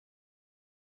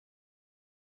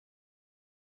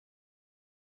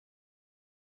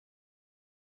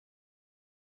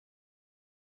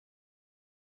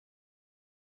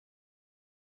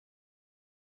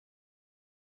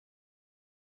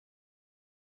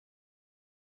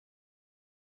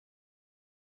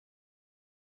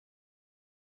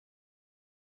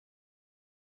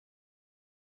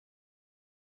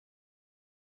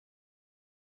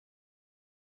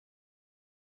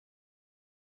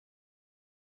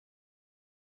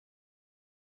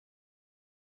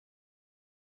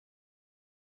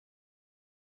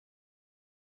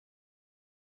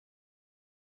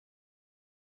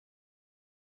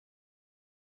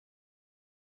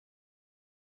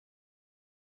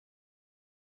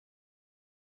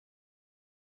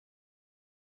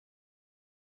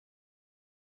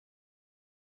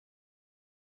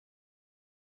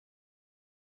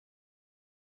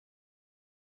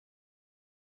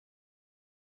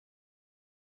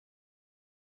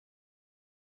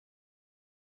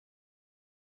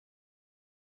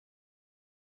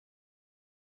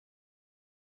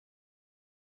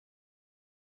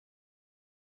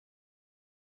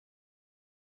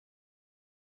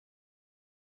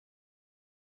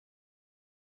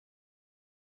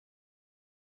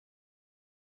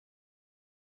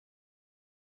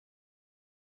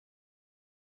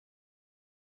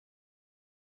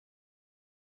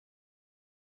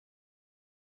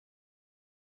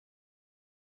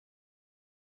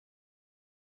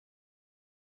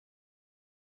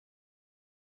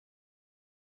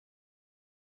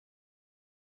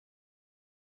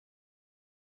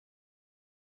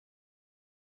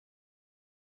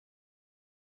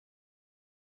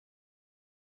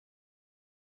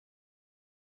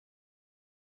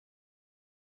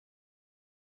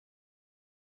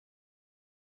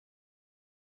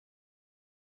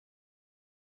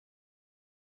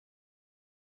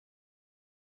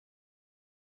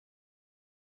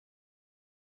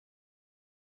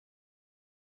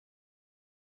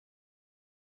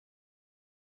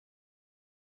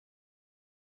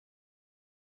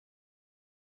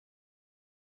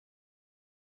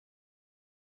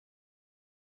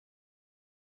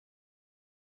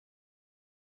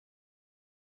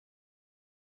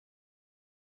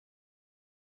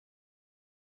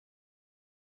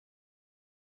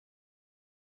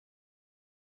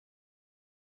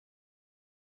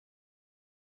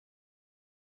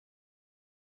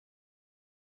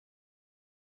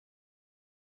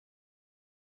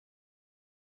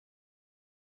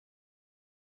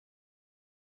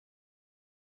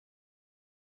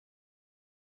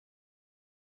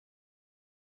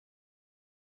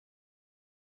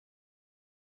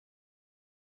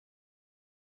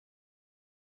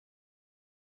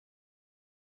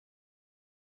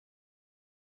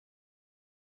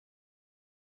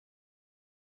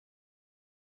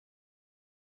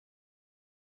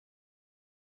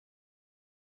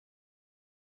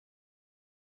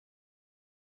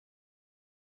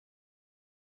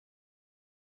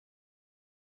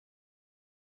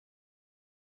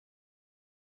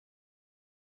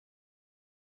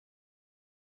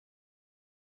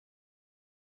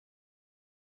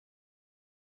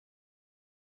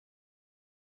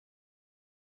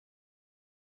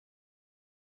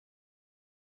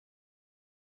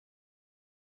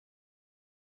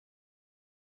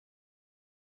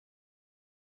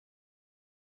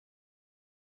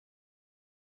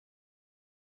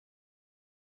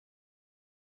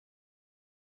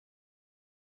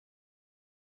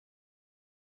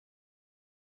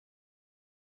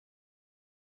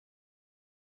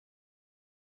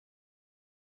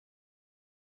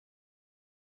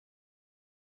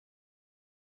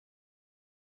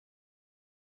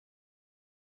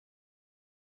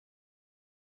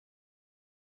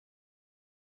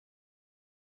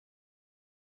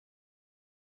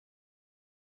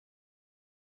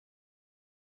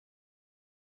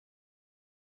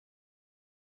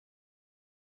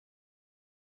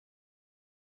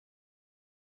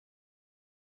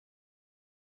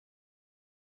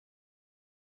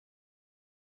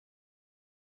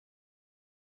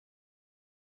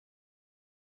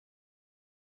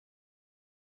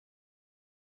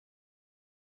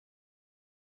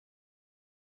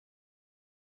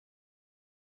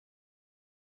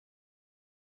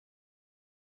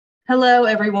Hello,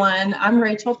 everyone. I'm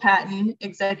Rachel Patton,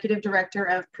 Executive Director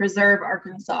of Preserve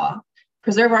Arkansas.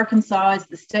 Preserve Arkansas is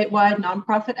the statewide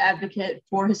nonprofit advocate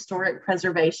for historic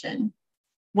preservation.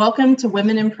 Welcome to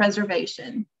Women in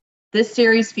Preservation. This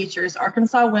series features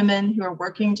Arkansas women who are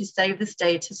working to save the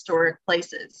state's historic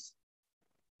places.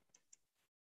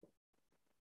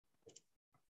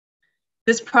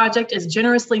 This project is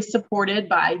generously supported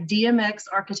by DMX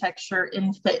Architecture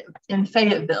in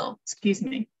Fayetteville.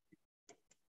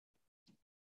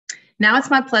 Now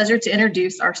it's my pleasure to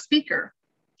introduce our speaker.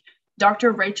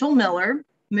 Dr. Rachel Miller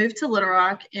moved to Little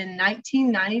Rock in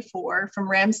 1994 from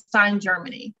Ramstein,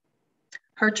 Germany.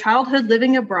 Her childhood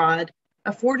living abroad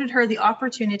afforded her the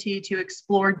opportunity to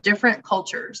explore different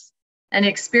cultures, an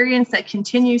experience that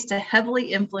continues to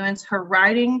heavily influence her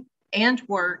writing and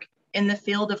work in the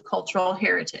field of cultural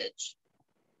heritage.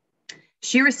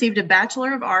 She received a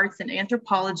Bachelor of Arts in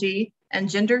Anthropology and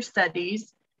Gender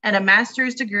Studies and a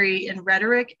master's degree in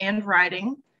rhetoric and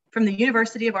writing from the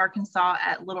University of Arkansas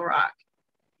at Little Rock.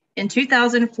 In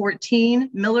 2014,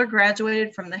 Miller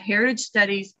graduated from the Heritage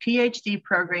Studies PhD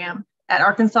program at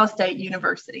Arkansas State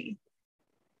University.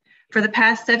 For the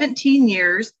past 17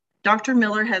 years, Dr.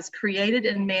 Miller has created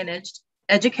and managed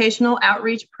educational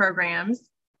outreach programs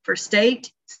for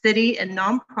state, city, and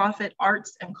nonprofit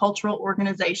arts and cultural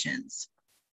organizations.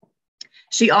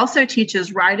 She also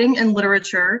teaches writing and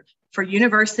literature for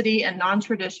university and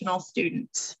non-traditional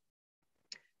students.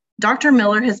 Dr.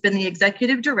 Miller has been the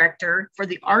executive director for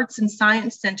the Arts and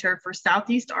Science Center for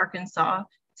Southeast Arkansas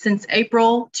since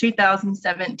April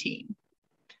 2017.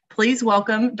 Please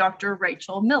welcome Dr.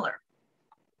 Rachel Miller.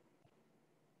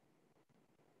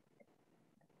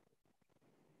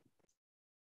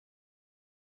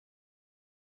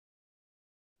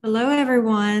 Hello,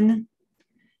 everyone.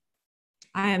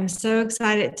 I am so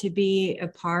excited to be a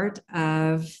part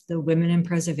of the Women in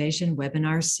Preservation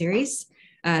webinar series.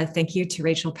 Thank you to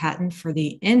Rachel Patton for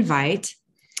the invite.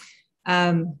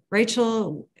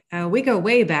 Rachel, we go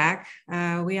way back.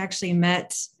 We actually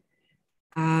met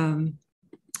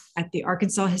at the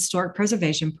Arkansas Historic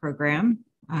Preservation Program.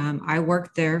 I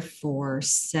worked there for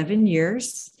 7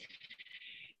 years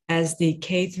as the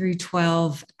K through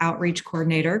 12 outreach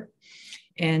coordinator.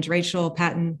 And Rachel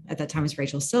Patton, at that time, was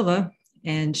Rachel Silva,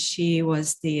 and she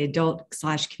was the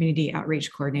adult/community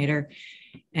outreach coordinator.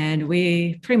 And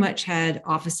we pretty much had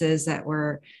offices that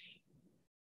were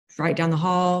right down the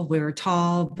hall. We were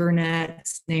tall,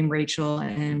 brunettes, named Rachel,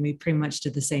 and we pretty much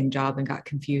did the same job and got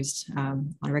confused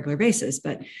on a regular basis.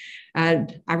 But I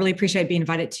really appreciate being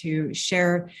invited to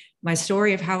share my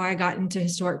story of how I got into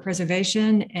historic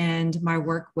preservation and my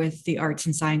work with the Arts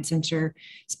and Science Center,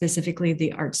 specifically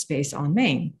the Art Space on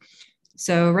Main.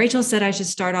 So Rachel said I should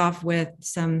start off with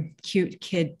some cute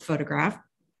kid photograph.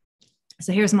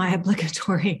 So here's my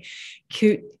obligatory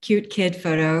cute kid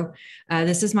photo.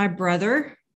 This is my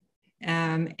brother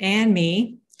and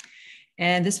me.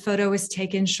 And this photo was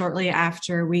taken shortly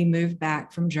after we moved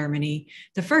back from Germany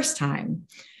the first time.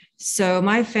 So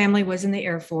my family was in the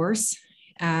Air Force.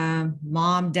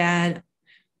 Mom, dad,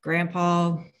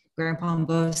 grandpa on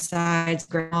both sides,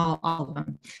 grandma, all of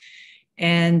them.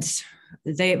 And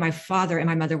my father and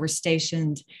my mother were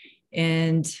stationed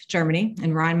in Germany,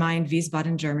 in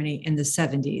Rhein-Main-Wiesbaden, Germany in the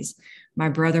 70s. My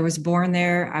brother was born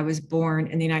there. I was born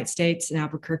in the United States in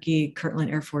Albuquerque,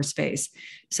 Kirtland Air Force Base.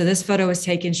 So this photo was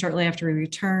taken shortly after we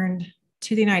returned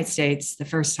to the United States the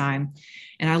first time.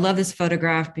 And I love this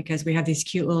photograph because we have these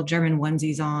cute little German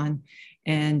onesies on,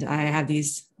 and I have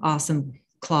these awesome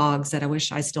clogs that I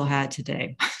wish I still had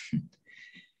today.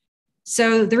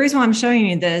 So the reason why I'm showing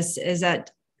you this is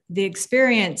that the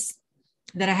experience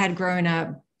that I had growing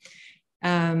up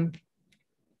in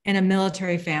a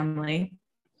military family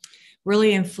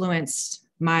really influenced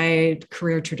my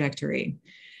career trajectory.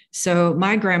 So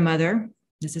my grandmother,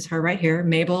 this is her right here,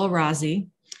 Mabel Arazi,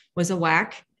 was a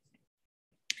WAC.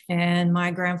 And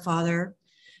my grandfather,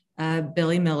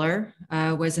 Billy Miller,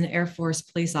 was an Air Force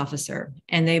police officer.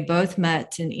 And they both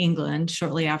met in England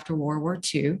shortly after World War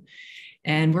II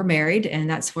and were married. And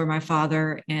that's where my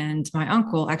father and my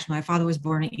uncle, actually my father was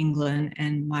born in England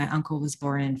and my uncle was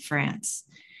born in France.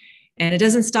 And it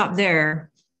doesn't stop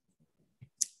there.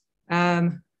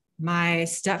 My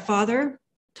stepfather,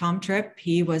 Tom Tripp,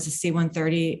 he was a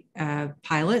C-130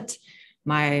 pilot.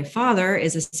 My father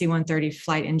is a C-130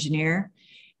 flight engineer.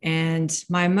 And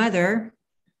my mother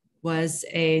was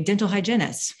a dental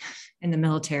hygienist in the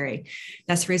military.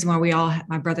 That's the reason why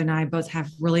my brother and I both have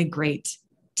really great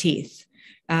teeth.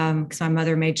 Because my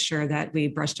mother made sure that we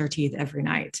brushed our teeth every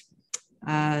night.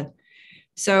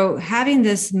 So having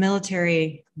this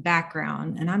military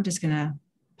background, and I'm just gonna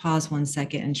pause 1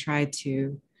 second and try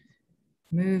to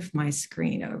move my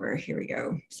screen over. Here we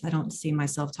go. So I don't see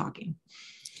myself talking.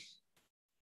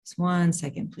 Just 1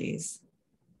 second, please.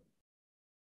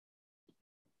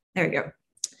 There we go.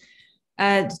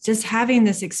 Just having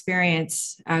this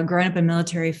experience, growing up in a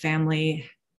military family,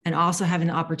 and also having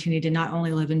the opportunity to not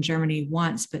only live in Germany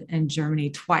once, but in Germany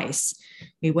twice.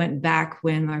 We went back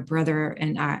when my brother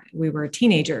and we were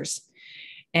teenagers.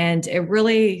 And it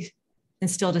really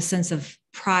instilled a sense of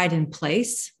pride in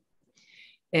place.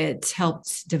 It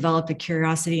helped develop a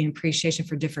curiosity and appreciation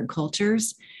for different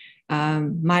cultures.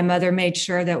 My mother made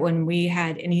sure that when we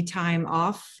had any time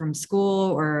off from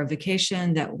school or a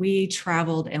vacation, that we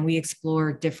traveled and we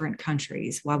explored different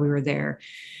countries while we were there.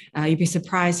 You'd be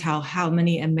surprised how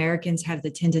many Americans have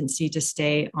the tendency to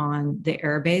stay on the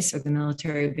air base or the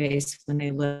military base when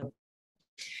they live.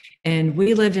 And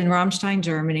we lived in Ramstein,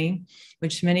 Germany,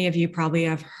 which many of you probably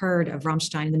have heard of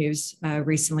Ramstein in the news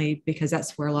recently, because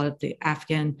that's where a lot of the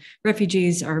Afghan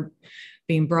refugees are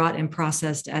being brought and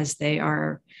processed as they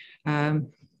are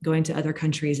going to other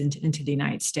countries into the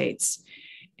United States.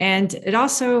 And it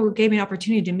also gave me an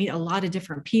opportunity to meet a lot of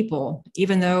different people.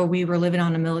 Even though we were living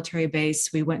on a military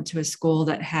base, we went to a school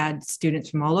that had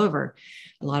students from all over,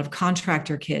 a lot of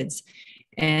contractor kids.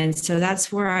 And so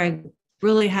that's where I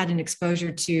really had an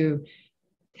exposure to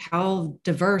how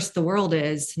diverse the world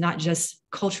is, not just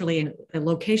culturally in a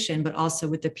location, but also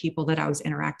with the people that I was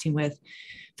interacting with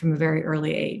from a very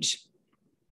early age.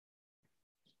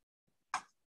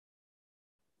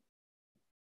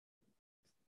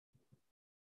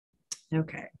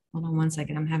 Okay, hold on 1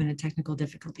 second. I'm having a technical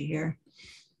difficulty here.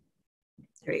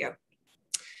 There we go.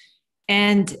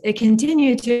 And it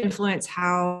continued to influence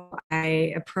how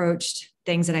I approached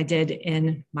things that I did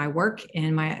in my work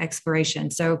and my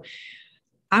exploration. So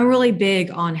I'm really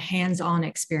big on hands-on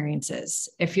experiences.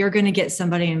 If you're going to get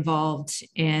somebody involved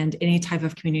in any type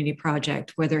of community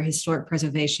project, whether historic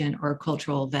preservation or a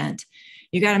cultural event,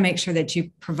 you got to make sure that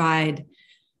you provide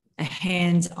a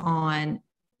hands-on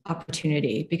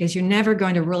opportunity, because you're never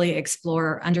going to really explore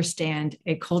or understand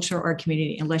a culture or a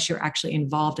community unless you're actually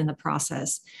involved in the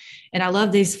process. And I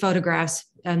love these photographs.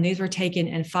 These were taken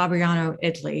in Fabriano,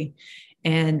 Italy.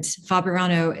 And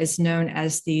Fabriano is known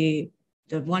as the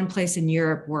one place in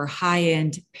Europe where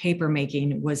high-end paper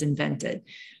making was invented.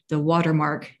 The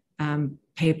watermark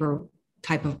paper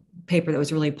type of paper that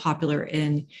was really popular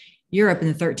in Europe in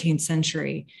the 13th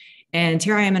century. And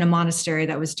here I am in a monastery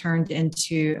that was turned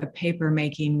into a paper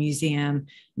making museum,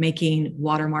 making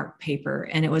watermark paper.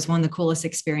 And it was one of the coolest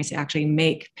experiences to actually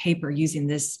make paper using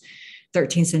this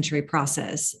 13th century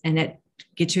process. And it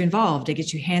gets you involved, it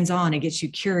gets you hands-on, it gets you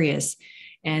curious.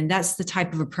 And that's the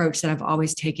type of approach that I've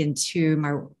always taken to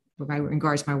my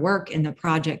regards to my work and the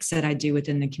projects that I do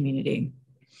within the community.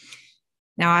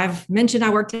 Now, I've mentioned I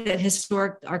worked at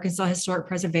Arkansas Historic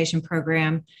Preservation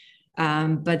Program.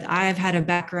 But I've had a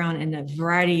background in a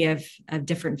variety of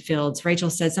different fields. Rachel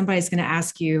said, somebody's going to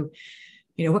ask you,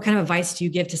 what kind of advice do you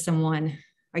give to someone,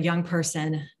 a young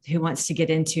person who wants to get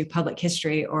into public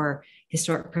history or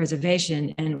historic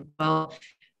preservation? And well,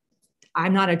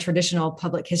 I'm not a traditional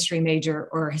public history major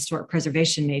or historic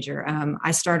preservation major.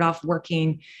 I started off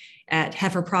working at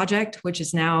Heifer Project, which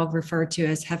is now referred to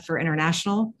as Heifer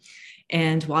International.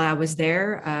 And while I was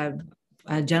there,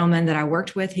 a gentleman that I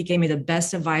worked with, he gave me the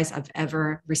best advice I've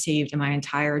ever received in my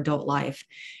entire adult life.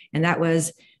 And that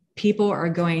was, people are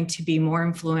going to be more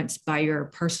influenced by your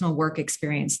personal work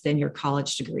experience than your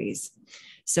college degrees.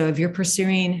 So if you're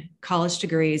pursuing college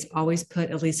degrees, always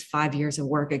put at least 5 years of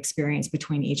work experience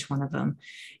between each one of them.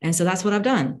 And so that's what I've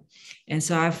done. And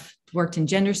so I've worked in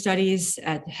gender studies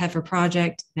at Heifer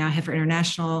Project, now Heifer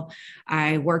International.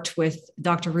 I worked with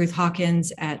Dr. Ruth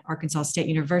Hawkins at Arkansas State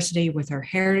University with her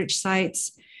heritage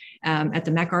sites, at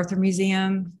the MacArthur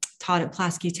Museum, taught at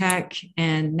Pulaski Tech,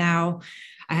 and now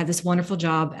I have this wonderful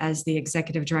job as the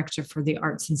executive director for the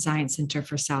Arts and Science Center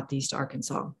for Southeast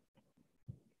Arkansas.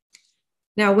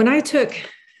 Now, when I took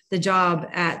the job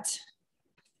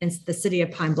in the city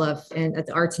of Pine Bluff and at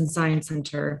the Arts and Science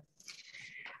Center,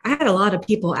 I had a lot of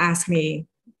people ask me,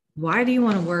 why do you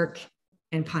want to work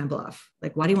in Pine Bluff?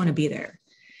 Like, why do you want to be there?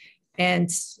 And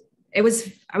I was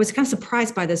kind of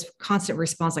surprised by this constant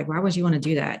response, like, why would you want to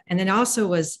do that? And then also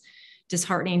was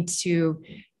disheartening to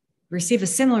receive a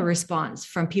similar response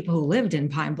from people who lived in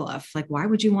Pine Bluff. Like, why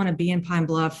would you want to be in Pine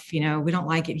Bluff? We don't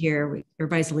like it here.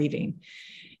 Everybody's leaving.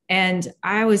 And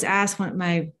I was asked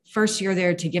my first year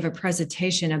there to give a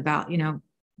presentation about,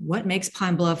 what makes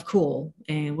Pine Bluff cool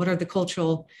and what are the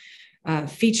cultural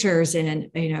features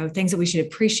and, things that we should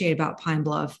appreciate about Pine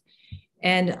Bluff.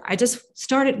 And I just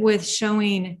started with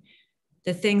showing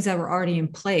the things that were already in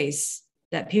place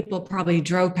that people probably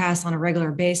drove past on a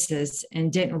regular basis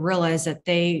and didn't realize that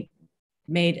they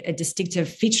made a distinctive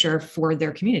feature for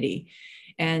their community.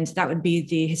 And that would be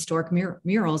the historic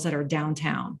murals that are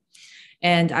downtown.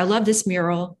 And I love this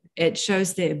mural. It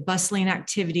shows the bustling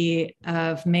activity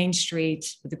of Main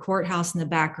Street with the courthouse in the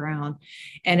background.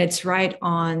 And it's right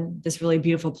on this really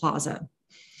beautiful plaza.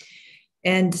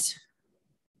 And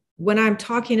when I'm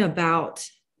talking about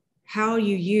how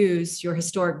you use your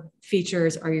historic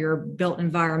features or your built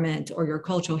environment or your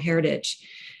cultural heritage,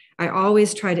 I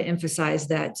always try to emphasize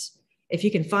that if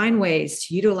you can find ways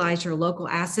to utilize your local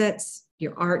assets,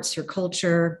 your arts, your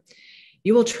culture,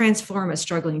 you will transform a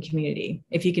struggling community.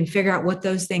 If you can figure out what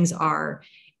those things are,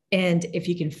 and if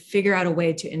you can figure out a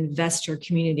way to invest your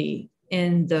community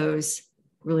in those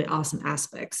really awesome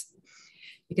aspects.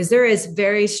 Because there is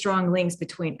very strong links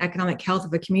between economic health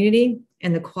of a community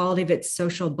and the quality of its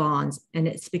social bonds. And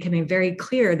it's becoming very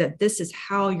clear that this is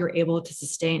how you're able to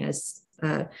sustain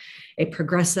a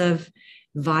progressive,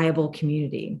 viable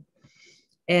community.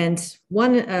 And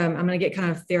one, I'm going to get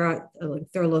kind of throw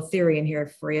a little theory in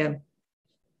here for you.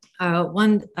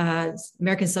 One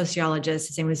American sociologist,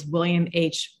 his name was William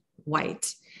H.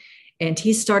 White, and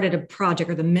he started a project,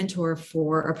 or the mentor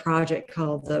for a project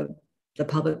called the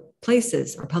Public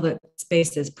Places or Public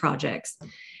Spaces projects.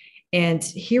 And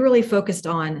he really focused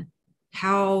on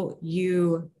how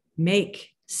you make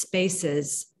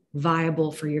spaces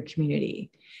viable for your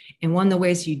community. And one of the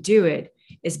ways you do it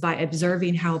is by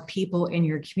observing how people in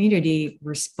your community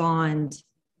respond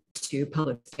to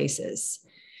public spaces.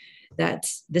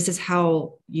 That this is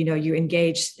how, you know, you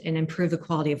engage and improve the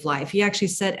quality of life. He actually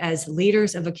said, as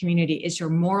leaders of a community, it's your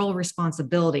moral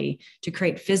responsibility to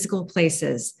create physical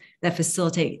places that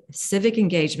facilitate civic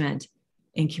engagement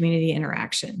and community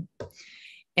interaction.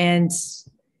 And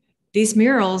these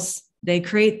murals, they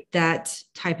create that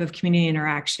type of community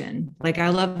interaction. Like, I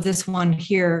love this one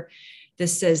here.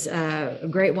 This is a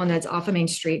great one that's off of Main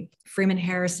Street. Freeman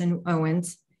Harrison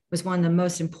Owens was one of the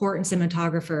most important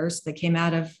cinematographers that came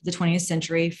out of the 20th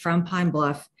century from Pine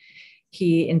Bluff.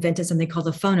 He invented something called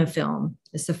the phonofilm.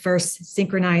 It's the first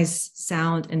synchronized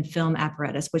sound and film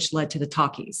apparatus, which led to the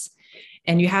talkies.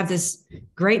 And you have this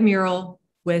great mural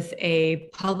with a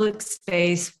public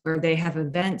space where they have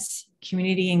events,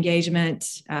 community engagement.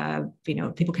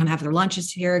 People come have their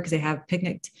lunches here because they have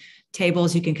picnic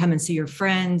tables. You can come and see your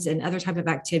friends and other type of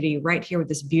activity right here with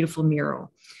this beautiful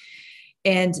mural.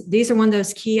 And these are one of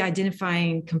those key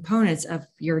identifying components of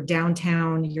your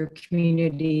downtown, your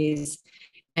communities.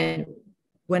 And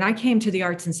when I came to the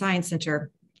Arts and Science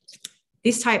Center,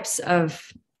 these types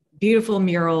of beautiful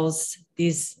murals,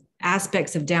 these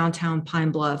aspects of downtown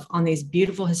Pine Bluff on these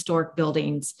beautiful historic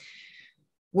buildings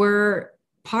were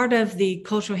part of the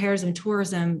cultural heritage and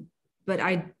tourism, but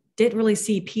I didn't really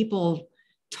see people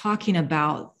talking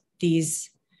about these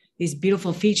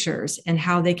beautiful features and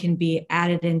how they can be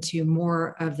added into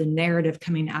more of the narrative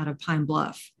coming out of Pine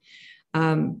Bluff.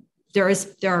 There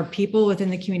are people within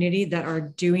the community that are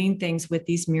doing things with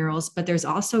these murals, but there's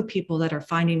also people that are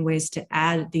finding ways to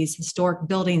add these historic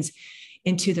buildings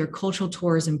into their cultural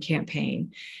tourism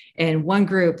campaign. And one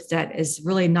group that is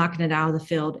really knocking it out of the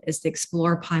field is the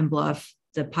Explore Pine Bluff,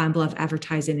 the Pine Bluff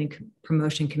Advertising and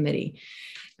Promotion Committee.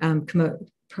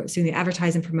 The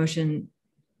Advertising Promotion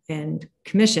and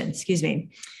Commission,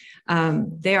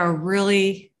 they are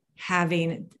really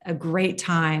having a great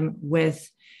time with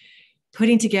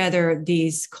putting together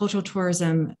these cultural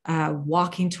tourism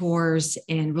walking tours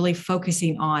and really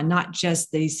focusing on not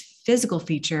just these physical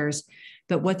features,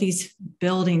 but what these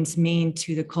buildings mean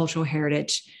to the cultural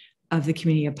heritage of the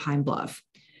community of Pine Bluff,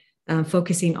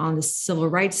 focusing on the civil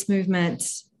rights movement,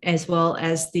 as well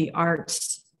as the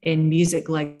arts and music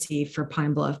legacy for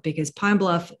Pine Bluff, because Pine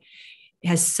Bluff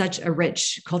has such a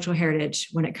rich cultural heritage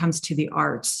when it comes to the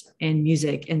arts and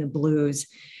music and the blues.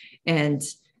 And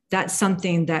that's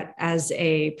something that as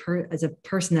a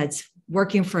person that's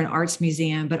working for an arts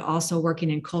museum, but also working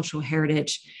in cultural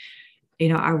heritage,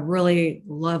 I really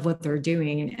love what they're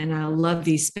doing and I love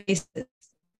these spaces.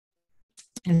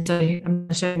 And so I'm going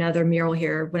to show you another mural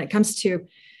here. When it comes to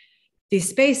these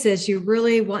spaces, you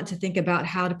really want to think about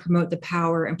how to promote the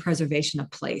power and preservation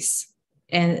of place.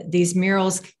 And these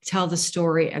murals tell the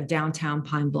story of downtown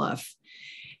Pine Bluff.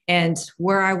 And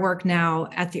where I work now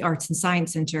at the Arts and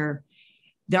Science Center,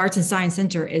 the Arts and Science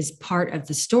Center is part of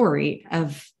the story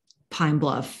of Pine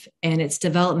Bluff and its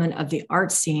development of the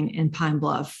art scene in Pine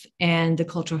Bluff and the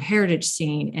cultural heritage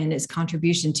scene and its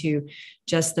contribution to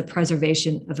just the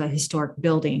preservation of a historic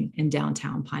building in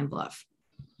downtown Pine Bluff.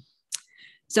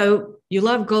 So you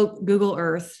love Google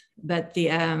Earth. but the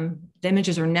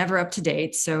images are never up to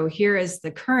date. So here is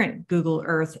the current Google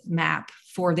Earth map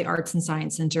for the Arts and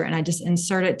Science Center. And I just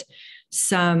inserted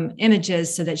some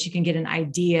images so that you can get an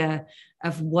idea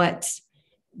of what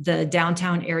the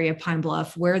downtown area of Pine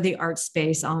Bluff, where the art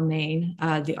space on Main,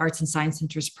 the Arts and Science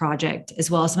Center's project, as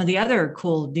well as some of the other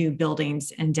cool new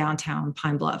buildings in downtown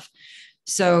Pine Bluff.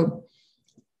 So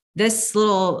this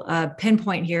little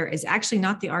pinpoint here is actually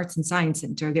not the Arts and Science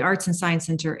Center. The Arts and Science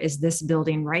Center is this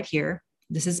building right here.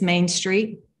 This is Main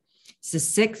Street. This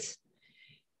is 6th,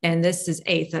 and this is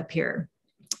 8th up here.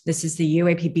 This is the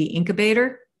UAPB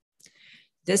incubator.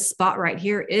 This spot right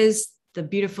here is the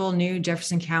beautiful new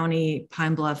Jefferson County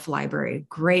Pine Bluff Library.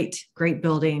 Great, great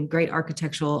building, great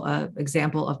architectural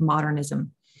example of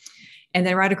modernism. And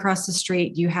then right across the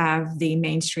street, you have the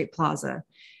Main Street Plaza.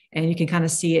 And you can kind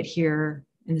of see it here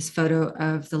in this photo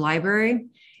of the library.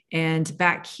 And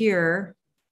back here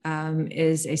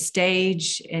is a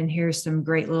stage. And here's some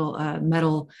great little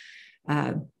metal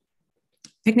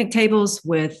picnic tables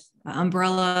with an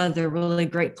umbrella. They're a really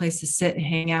great place to sit and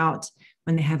hang out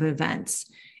when they have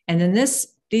events. And then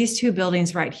these two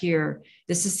buildings right here,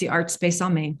 this is the art space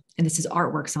on Main, and this is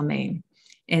Artworks on Main.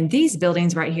 And these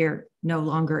buildings right here no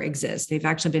longer exist. They've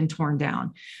actually been torn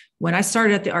down. When I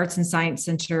started at the Arts and Science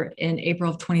Center in April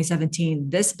of 2017,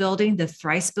 this building, the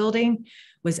Thrice building,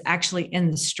 was actually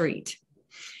in the street.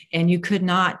 And you could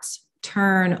not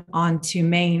turn onto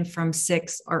Main from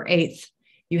 6th or 8th.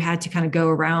 You had to kind of go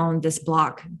around this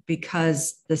block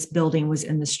because this building was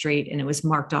in the street and it was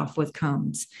marked off with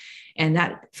cones. And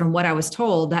that, from what I was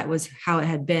told, that was how it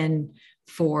had been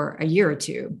for a year or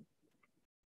two.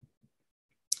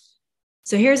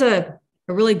 So here's a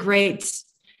really great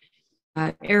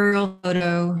aerial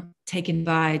photo taken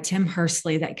by Tim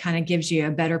Hursley that kind of gives you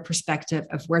a better perspective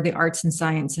of where the Arts and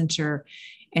Science Center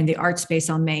and the Art Space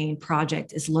on Main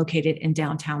project is located in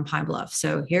downtown Pine Bluff.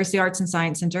 So here's the Arts and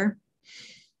Science Center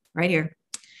right here.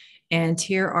 And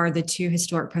here are the 2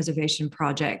 historic preservation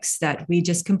projects that we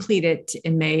just completed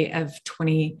in May of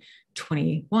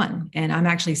 2021. And I'm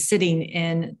actually sitting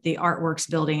in the Artworks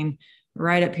building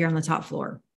right up here on the top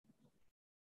floor.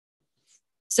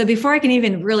 So before I can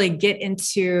even really get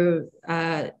into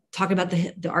talking about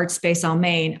the art space on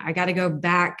Main, I got to go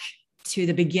back to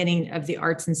the beginning of the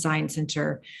Arts and Science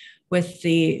Center with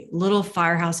the Little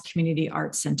Firehouse Community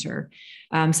Arts Center.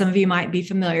 Some of you might be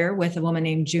familiar with a woman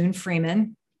named June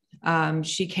Freeman.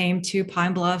 She came to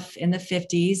Pine Bluff in the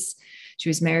 50s. She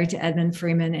was married to Edmund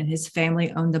Freeman, and his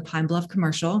family owned the Pine Bluff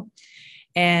Commercial.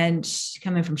 And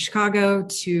coming from Chicago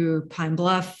to Pine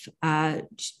Bluff,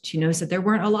 she noticed that there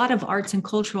weren't a lot of arts and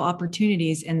cultural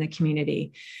opportunities in the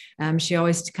community. She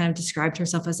always kind of described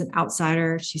herself as an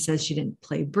outsider. She says she didn't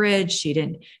play bridge, she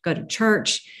didn't go to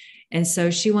church. And so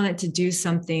she wanted to do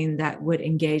something that would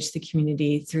engage the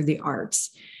community through the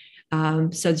arts.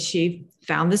 So she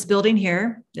found this building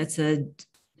here. That's a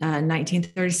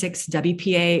 1936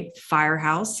 WPA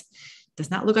firehouse. Does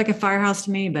not look like a firehouse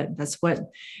to me, but that's what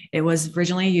it was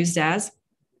originally used as.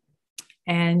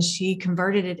 And she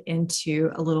converted it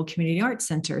into a little community arts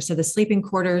center. So the sleeping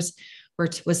quarters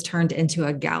was turned into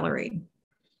a gallery.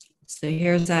 So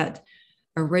here's that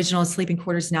original sleeping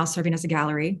quarters now serving as a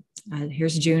gallery.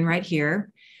 Here's June right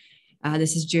here.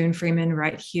 This is June Freeman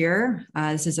right here.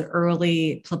 This is an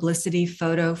early publicity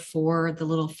photo for the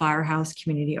Little Firehouse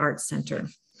Community Arts Center.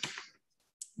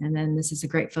 And then this is a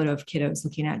great photo of kiddos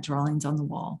looking at drawings on the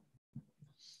wall.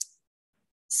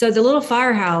 So the Little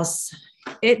Firehouse,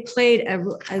 it played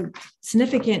a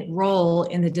significant role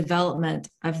in the development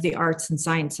of the Arts and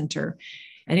Science Center.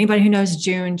 And anybody who knows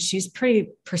June, she's pretty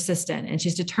persistent and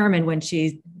she's determined when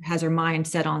she has her mind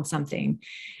set on something.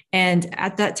 And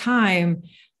at that time,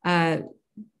 the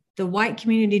white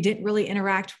community didn't really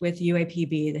interact with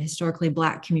UAPB, the historically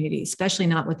Black community, especially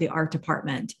not with the art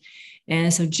department.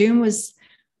 And so June was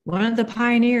one of the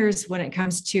pioneers when it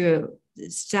comes to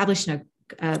establishing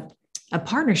a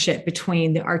partnership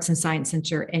between the Arts and Science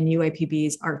Center and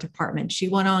UAPB's art department. She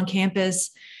went on campus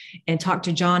and talked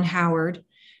to John Howard,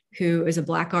 who is a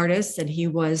Black artist, and he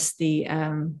was the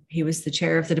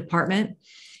chair of the department,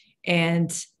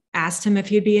 and asked him if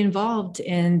he'd be involved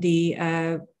in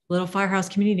the Little Firehouse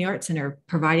Community Arts Center,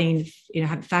 providing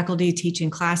faculty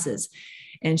teaching classes.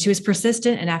 And she was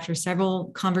persistent, and after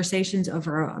several conversations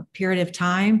over a period of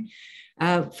time,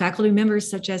 faculty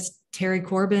members such as Terry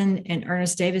Corbin and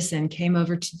Ernest Davison came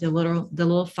over to the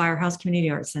Little Firehouse Community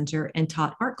Arts Center and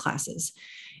taught art classes.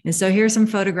 And so here's some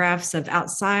photographs of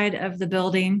outside of the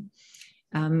building.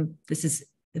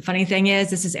 The funny thing is,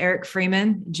 this is Eric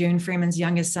Freeman, June Freeman's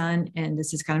youngest son, and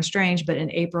this is kind of strange, but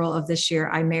in April of this year,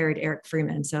 I married Eric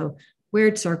Freeman. So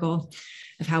weird circle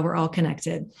of how we're all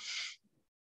connected.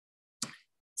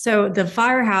 So the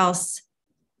firehouse,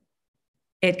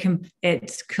 it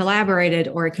collaborated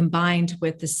or it combined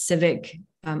with the Civic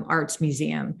Arts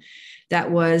Museum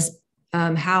that was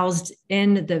housed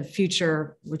in the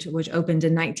future, which opened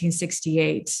in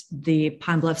 1968, the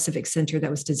Pine Bluff Civic Center that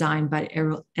was designed by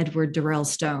Edward Durrell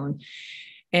Stone.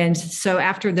 And so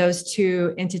after those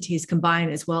two entities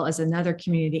combined, as well as another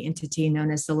community entity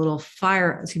known as the Little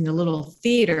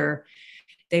Theater,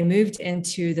 they moved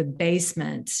into the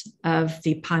basement of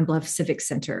the Pine Bluff Civic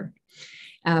Center.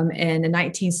 And in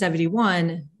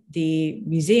 1971, the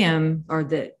museum, or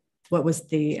what was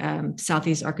the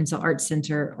Southeast Arkansas Arts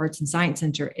and Science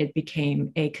Center, it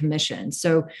became a commission.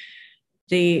 So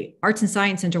the Arts and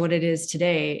Science Center, what it is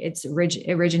today, it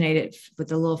originated with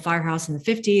the little firehouse in the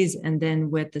 50s, and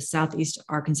then with the Southeast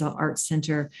Arkansas Arts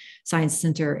Science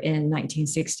Center in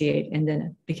 1968, and then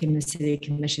it became the City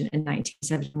Commission in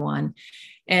 1971.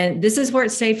 And this is where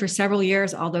it stayed for several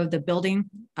years, although the building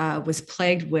was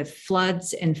plagued with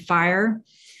floods and fire.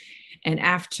 And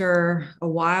after a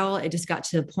while, it just got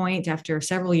to the point, after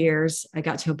several years, I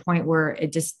got to a point where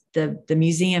the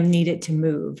museum needed to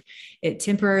move. It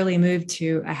temporarily moved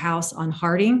to a house on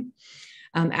Harding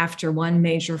after one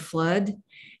major flood.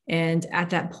 And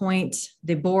at that point,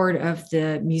 the board of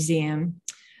the museum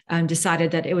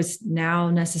decided that it was now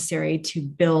necessary to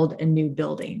build a new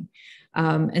building.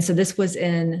 And so this was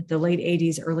in the late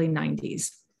 80s, early 90s.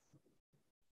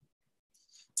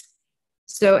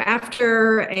 So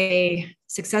after a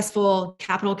successful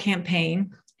capital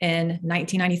campaign in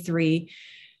 1993,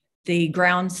 the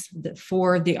grounds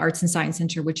for the Arts and Science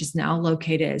Center, which is now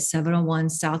located at 701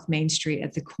 South Main Street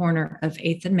at the corner of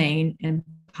 8th and Main in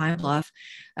Pine Bluff,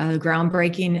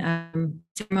 groundbreaking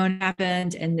ceremony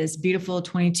happened, and this beautiful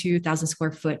 22,000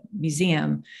 square foot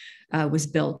museum was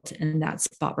built in that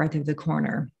spot right through the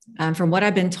corner. From what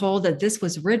I've been told, that this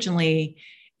was originally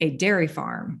a dairy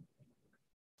farm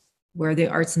where the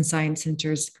Arts and Science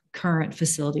Center's current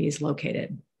facility is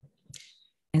located.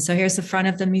 And so here's the front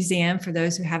of the museum for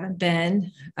those who haven't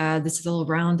been. This is a little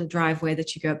round driveway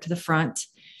that you go up to the front.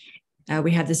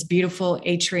 We have this beautiful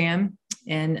atrium.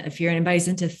 And if anybody's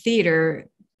into theater,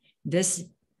 this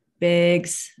big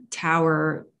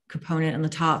tower component on the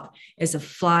top is a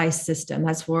fly system.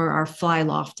 That's where our fly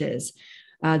loft is.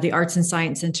 The Arts and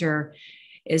Science Center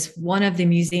is one of the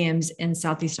museums in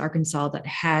Southeast Arkansas that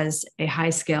has a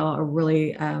high scale, a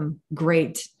really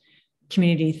great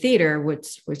community theater,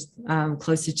 which was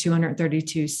close to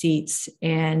 232 seats.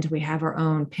 And we have our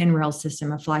own pin rail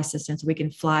system, a fly system, so we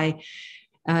can fly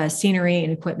scenery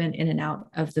and equipment in and out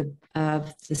of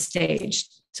the stage.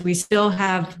 So we still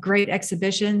have great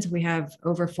exhibitions. We have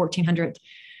over 1,400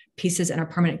 pieces in our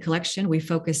permanent collection. We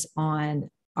focus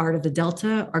on art of the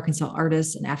Delta, Arkansas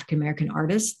artists, and African-American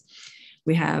artists.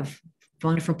 We have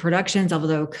wonderful productions,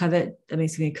 although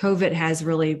COVID has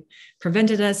really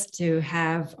prevented us to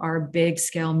have our big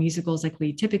scale musicals like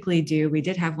we typically do. We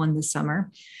did have one this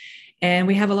summer. And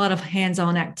we have a lot of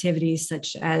hands-on activities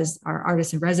such as our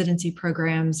artist in residency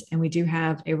programs. And we do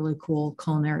have a really cool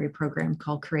culinary program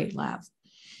called Create Lab.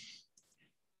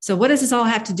 So what does this all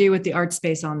have to do with the Art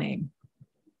Space on Main?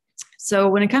 So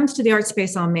when it comes to the Art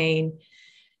Space on Main,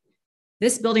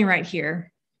 this building right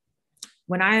here,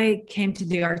 when I came to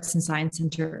the Arts and Science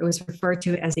Center, it was referred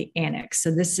to as the Annex.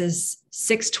 So this is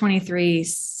 623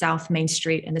 South Main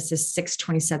Street, and this is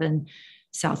 627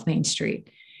 South Main Street.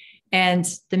 And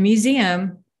the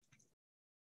museum,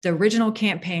 the original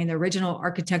campaign, the original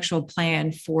architectural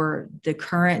plan for the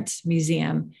current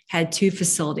museum had two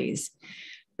facilities,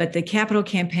 but the capital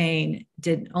campaign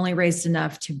only raised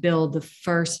enough to build the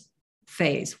first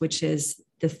phase, which is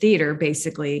the theater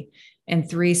basically, and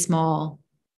three small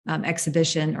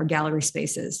exhibition or gallery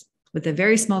spaces with a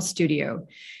very small studio.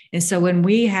 And so when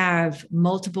we have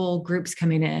multiple groups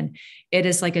coming in, it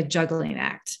is like a juggling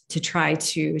act to try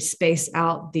to space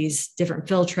out these different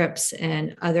field trips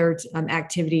and other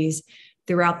activities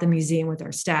throughout the museum with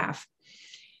our staff.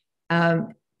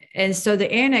 And so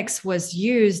the annex was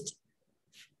used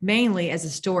mainly as a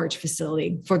storage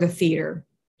facility for the theater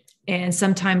and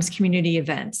sometimes community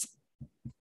events.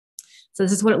 So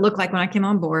this is what it looked like when I came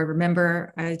on board.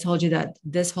 Remember, I told you that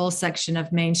this whole section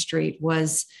of Main Street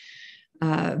was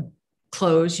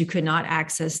closed. You could not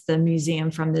access the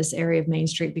museum from this area of Main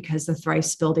Street because the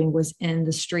Thrice building was in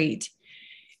the street.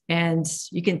 And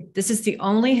this is the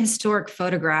only historic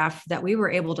photograph that we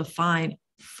were able to find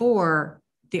for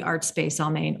the Art Space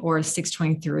on Main, or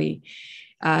 623.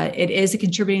 It is a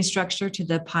contributing structure to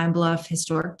the Pine Bluff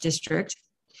Historic District.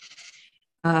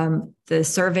 The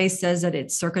survey says that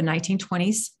it's circa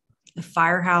 1920s. a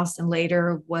firehouse, and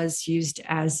later was used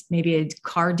as maybe a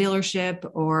car dealership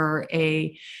or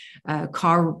a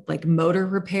car like motor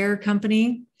repair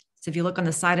company. So if you look on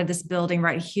the side of this building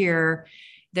right here,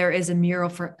 there is a mural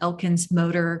for Elkins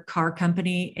Motor Car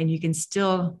Company, and you can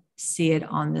still see it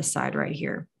on this side right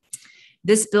here.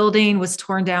 This building was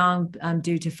torn down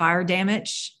due to fire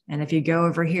damage. And if you go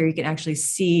over here, you can actually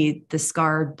see the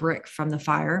scarred brick from the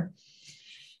fire.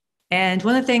 And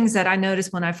one of the things that I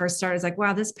noticed when I first started is like,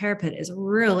 wow, this parapet is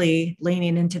really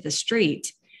leaning into the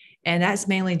street. And that's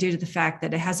mainly due to the fact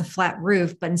that it has a flat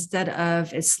roof, but instead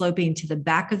of it sloping to the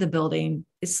back of the building,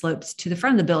 it slopes to the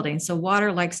front of the building. So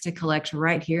water likes to collect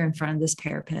right here in front of this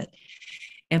parapet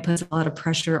and puts a lot of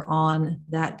pressure on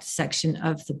that section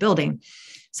of the building.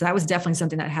 So that was definitely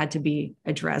something that had to be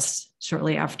addressed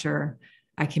shortly after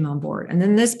I came on board. And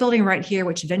then this building right here,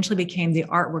 which eventually became the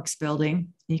Artworks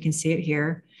building, you can see it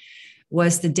here,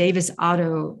 was the Davis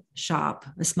Auto Shop,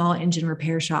 a small engine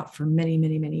repair shop for many,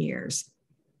 many, many years.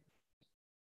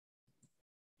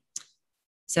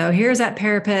 So here's that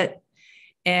parapet,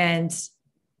 and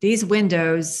these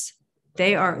windows,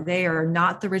 they are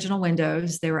not the original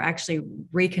windows. They were actually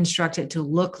reconstructed to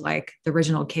look like the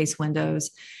original case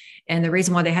windows. And the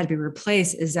reason why they had to be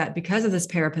replaced is that because of this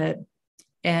parapet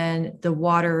and the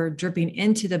water dripping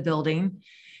into the building,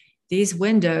 these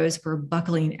windows were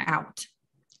buckling out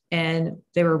and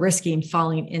they were risking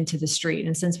falling into the street.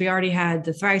 And since we already had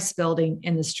the Thrice building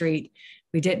in the street,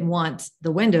 we didn't want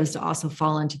the windows to also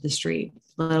fall into the street,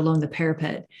 let alone the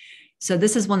parapet. So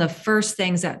this is one of the first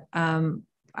things that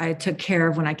I took care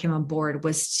of when I came on board,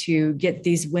 was to get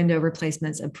these window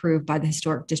replacements approved by the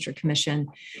Historic District Commission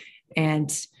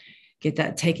and get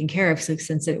that taken care of,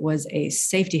 since it was a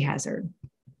safety hazard.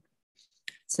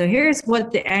 So here's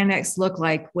what the annex looked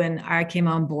like when I came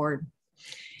on board.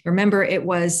 Remember, it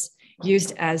was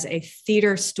used as a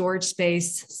theater storage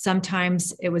space.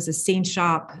 Sometimes it was a scene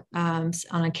shop. On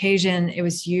occasion, it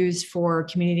was used for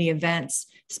community events,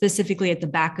 specifically at the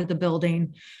back of the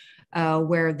building,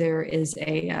 where there is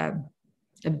a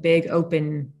big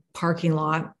open parking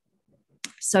lot.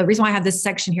 So the reason why I have this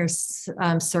section here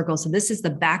circled, so this is the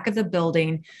back of the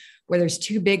building where there's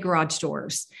two big garage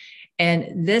doors.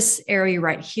 And this area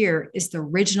right here is the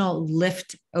original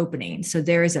lift opening. So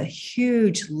there is a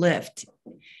huge lift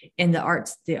in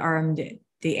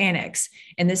the annex.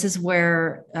 And this is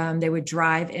where they would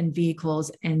drive in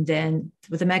vehicles. And then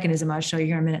with a mechanism I'll show you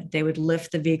here in a minute, they would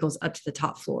lift the vehicles up to the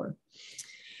top floor.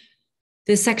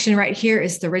 This section right here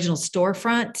is the original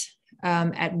storefront.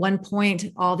 At one point,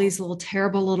 all these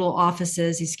terrible little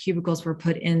offices, these cubicles were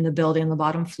put in the building on the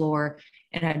bottom floor,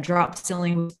 and a drop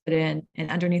ceiling was put in.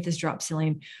 And underneath this drop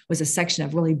ceiling was a section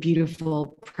of really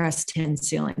beautiful pressed tin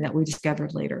ceiling that we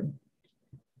discovered later.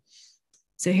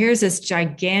 So here's this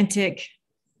gigantic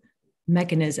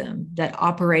mechanism that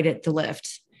operated the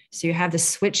lift. So you have the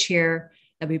switch here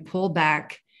that we pull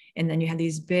back, and then you have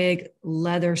these big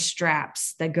leather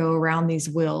straps that go around these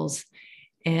wheels.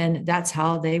 And that's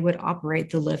how they would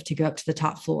operate the lift to go up to the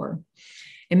top floor.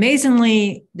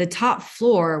 Amazingly, the top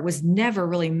floor was never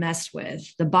really messed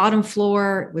with. The bottom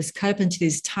floor was cut up into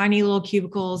these tiny little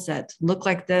cubicles that looked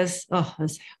like this. Oh,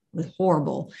 it was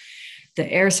horrible.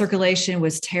 The air circulation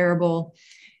was terrible.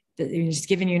 Just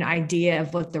giving you an idea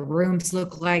of what the rooms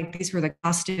look like. These were the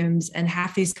costumes, and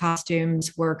half these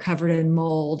costumes were covered in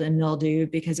mold and mildew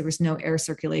because there was no air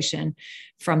circulation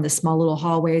from the small little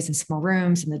hallways and small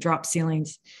rooms and the drop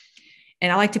ceilings.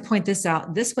 And I like to point this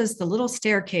out. This was the little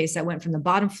staircase that went from the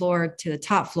bottom floor to the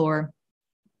top floor.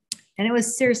 And it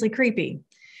was seriously creepy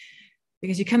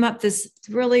because you come up this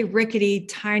really rickety,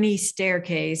 tiny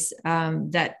staircase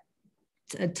that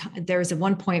there was at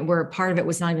one point where part of it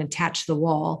was not even attached to the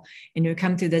wall, and you would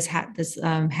come through this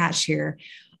hatch here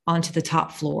onto the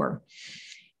top floor.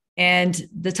 And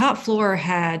the top floor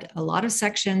had a lot of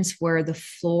sections where the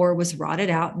floor was rotted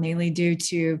out, mainly due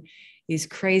to these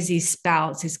crazy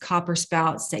spouts, these copper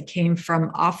spouts that came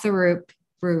from off the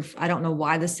roof. I don't know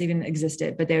why this even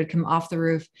existed, but they would come off the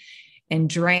roof and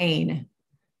drain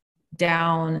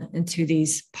down into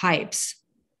these pipes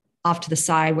off to the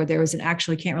side where there was an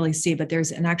actual, you can't really see, but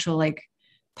there's an actual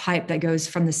pipe that goes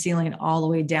from the ceiling all the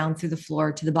way down through the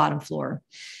floor to the bottom floor.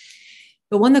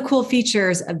 But one of the cool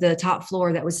features of the top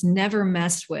floor that was never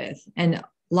messed with, and a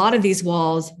lot of these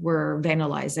walls were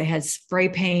vandalized. They had spray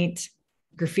paint,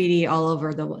 graffiti all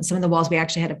over some of the walls we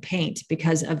actually had to paint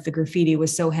because of the graffiti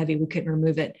was so heavy we couldn't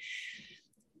remove it.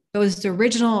 Those the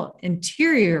original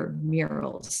interior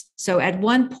murals. So at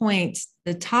one point,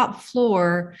 the top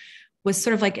floor was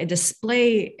sort of like a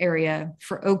display area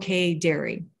for OK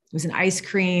Dairy. It was an ice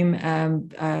cream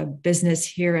business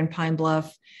here in Pine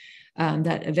Bluff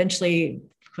that eventually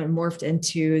morphed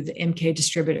into the MK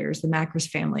Distributors, the Macros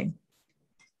family.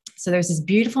 So there's this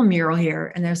beautiful mural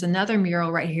here, and there's another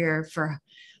mural right here for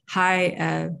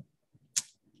high,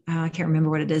 I can't remember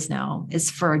what it is now.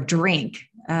 It's for a drink.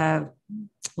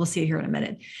 We'll see here in a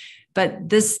minute. But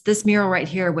this mural right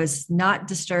here was not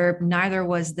disturbed, neither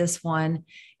was this one.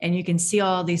 And you can see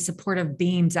all these supportive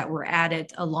beams that were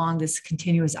added along this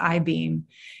continuous I-beam.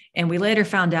 And we later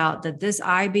found out that this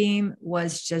I-beam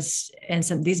was just, and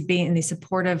these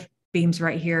supportive beams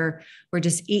right here were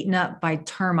just eaten up by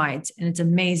termites. And it's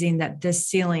amazing that this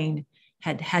ceiling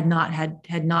had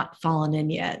not fallen in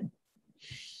yet.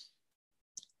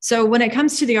 So when it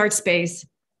comes to the art space,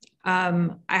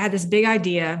 I had this big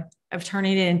idea of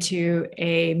turning it into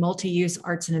a multi-use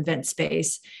arts and event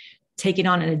space, taking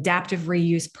on an adaptive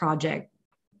reuse project.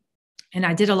 And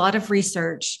I did a lot of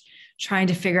research trying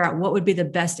to figure out what would be the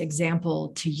best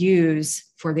example to use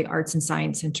for the Arts and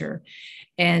Science Center.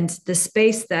 And the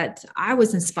space that I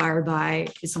was inspired by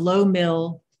is Low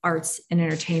Mill Arts and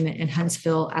Entertainment in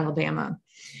Huntsville, Alabama.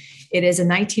 It is a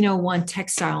 1901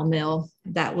 textile mill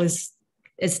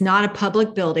it's not a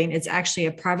public building. It's actually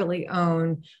a privately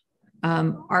owned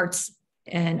arts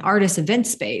and artist event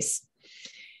space.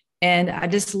 And I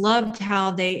just loved how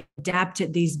they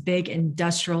adapted these big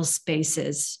industrial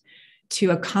spaces to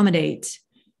accommodate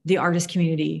the artist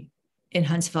community in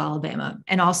Huntsville, Alabama,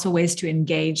 and also ways to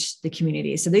engage the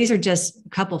community. So these are just a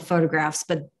couple of photographs,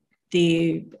 but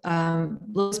the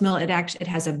Lewis Mill, it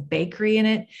has a bakery in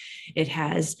it. It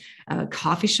has a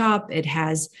coffee shop. It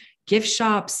has gift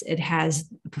shops. It has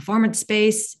a performance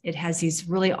space. It has these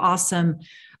really awesome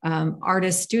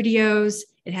artist studios.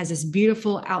 It has this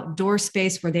beautiful outdoor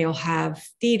space where they'll have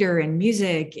theater and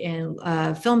music and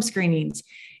film screenings.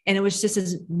 And it was just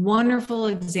this wonderful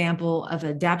example of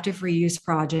adaptive reuse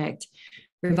project,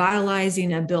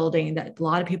 revitalizing a building that a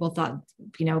lot of people thought,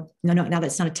 no, now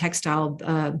that's not a textile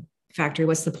factory.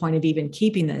 What's the point of even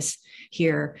keeping this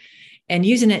here? And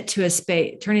using it to a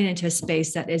space, turning it into a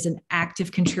space that is an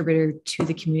active contributor to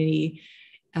the community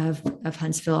of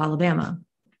Huntsville, Alabama.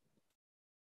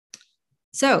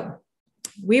 So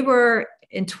we were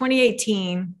in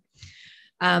 2018,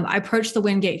 I approached the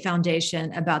Wingate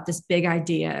Foundation about this big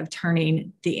idea of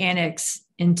turning the annex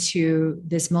into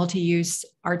this multi-use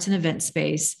arts and event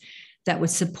space that would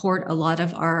support a lot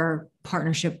of our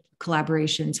partnership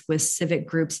collaborations with civic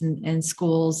groups and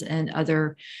schools and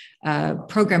other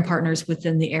program partners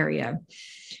within the area.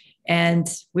 And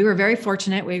we were very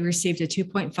fortunate. We received a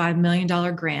 $2.5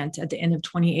 million grant at the end of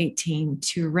 2018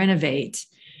 to renovate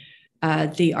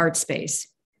the art space.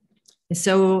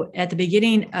 So at the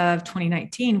beginning of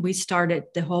 2019, we started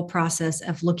the whole process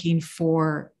of looking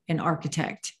for an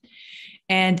architect.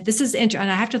 And this is interesting,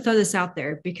 and I have to throw this out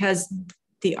there because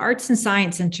the Arts and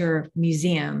Science Center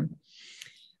Museum,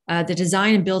 the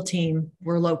design and build team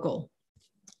were local.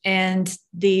 And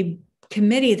the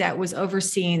committee that was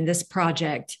overseeing this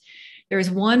project, there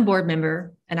was one board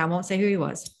member, and I won't say who he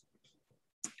was,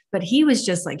 but he was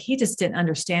just like, he just didn't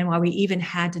understand why we even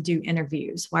had to do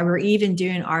interviews, why we're even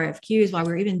doing RFQs, why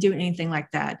we're even doing anything like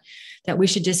that we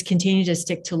should just continue to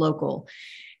stick to local.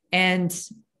 And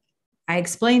I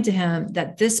explained to him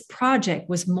that this project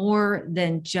was more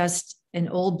than just an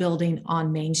old building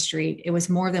on Main Street. It was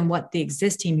more than what the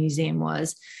existing museum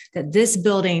was, that this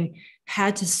building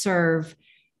had to serve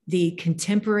the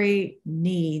contemporary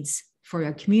needs for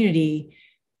a community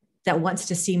that wants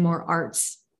to see more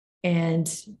arts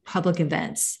and public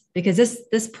events. Because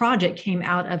this project came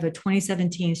out of a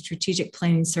 2017 strategic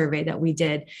planning survey that we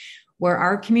did, where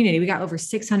our community, we got over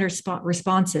 600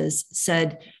 responses,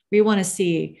 said, we want to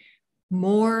see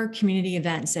more community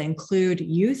events that include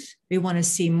youth. We want to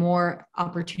see more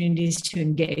opportunities to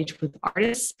engage with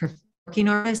artists, working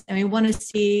artists, and we want to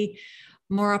see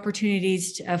more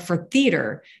opportunities for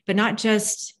theater, but not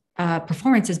just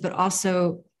performances, but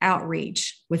also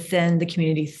outreach within the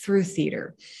community through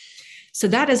theater. So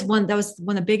that was one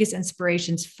of the biggest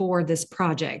inspirations for this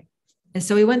project. And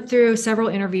so we went through several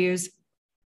interviews,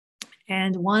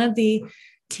 and one of the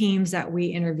teams that we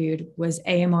interviewed was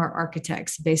AMR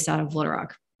Architects based out of Little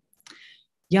Rock.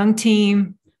 Young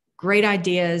team, great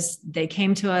ideas. They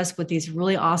came to us with these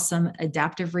really awesome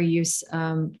adaptive reuse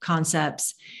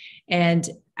concepts. And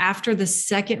after the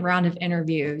second round of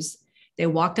interviews, they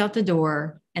walked out the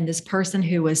door, and this person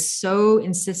who was so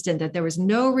insistent that there was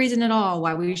no reason at all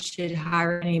why we should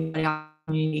hire anybody on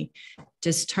the community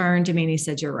just turned to me and he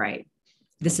said, "You're right.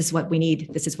 This is what we need.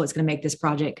 This is what's going to make this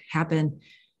project happen.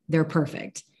 They're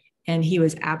perfect." And he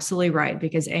was absolutely right,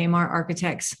 because AMR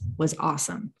Architects was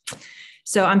awesome.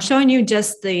 So I'm showing you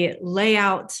just the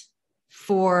layout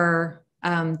for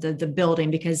the building,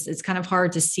 because it's kind of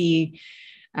hard to see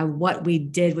what we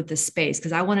did with the space,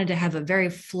 because I wanted to have a very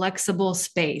flexible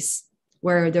space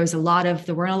where there weren't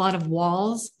a lot of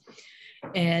walls,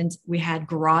 and we had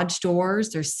garage doors.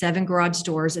 There's 7 garage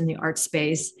doors in the art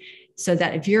space, so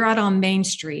that if you're out on Main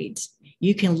Street,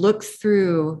 you can look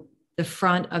through the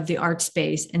front of the art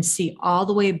space and see all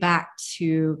the way back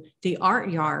to the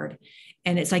art yard.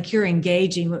 And it's like you're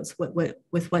engaging with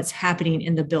what's happening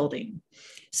in the building.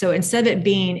 So instead of it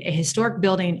being a historic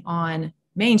building on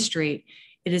Main Street,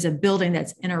 it is a building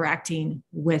that's interacting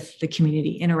with the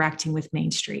community, interacting with Main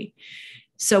Street.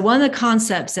 So one of the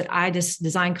concepts that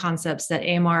design concepts that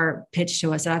AMR pitched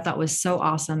to us that I thought was so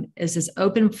awesome is this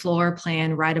open floor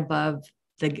plan right above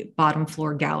the bottom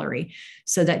floor gallery,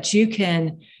 so that you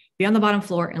can be on the bottom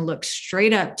floor and look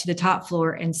straight up to the top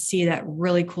floor and see that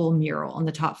really cool mural on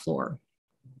the top floor.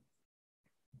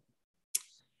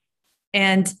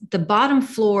 And the bottom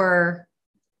floor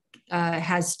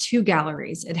has 2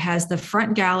 galleries. It has the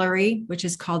front gallery, which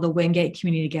is called the Wingate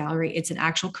Community Gallery. It's an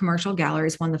actual commercial gallery.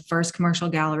 It's one of the first commercial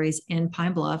galleries in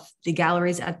Pine Bluff. The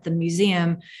galleries at the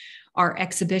museum are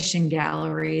exhibition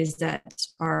galleries that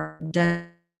are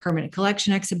permanent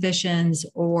collection exhibitions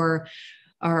or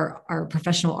are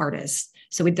professional artists.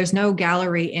 So there's no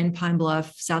gallery in Pine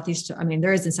Bluff,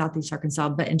 there is in Southeast Arkansas,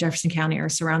 but in Jefferson County or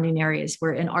surrounding areas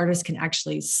where an artist can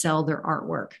actually sell their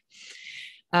artwork.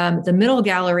 The middle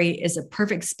gallery is a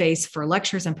perfect space for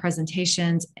lectures and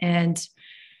presentations. And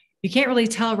you can't really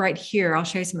tell right here. I'll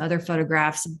show you some other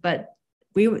photographs, but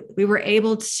we were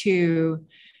able to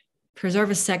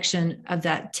preserve a section of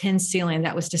that tin ceiling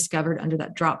that was discovered under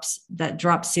that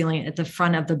drop ceiling at the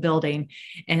front of the building.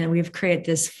 And we've created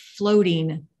this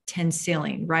floating tin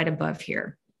ceiling right above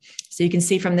here. So you can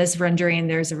see from this rendering,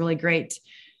 there's a really great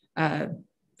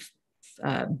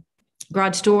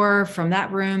garage door from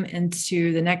that room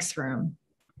into the next room.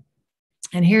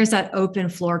 And here's that open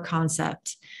floor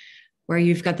concept where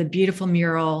you've got the beautiful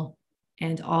mural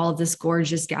and all of this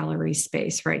gorgeous gallery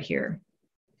space right here.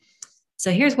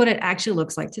 So here's what it actually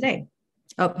looks like today.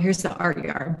 Oh, here's the art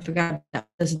yard. Forgot that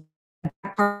was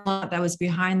that was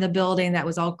behind the building that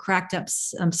was all cracked up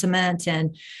cement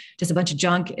and just a bunch of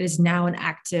junk. It is now an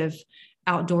active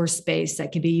outdoor space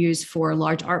that can be used for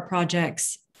large art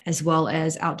projects as well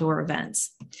as outdoor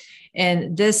events.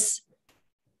 And this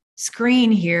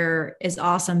screen here is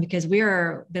awesome because we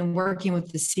are been working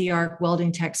with the CARC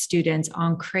Welding Tech students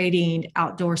on creating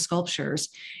outdoor sculptures.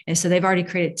 And so they've already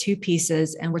created 2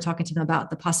 pieces, and we're talking to them about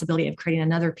the possibility of creating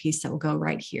another piece that will go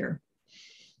right here.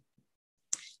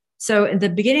 So in the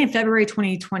beginning of February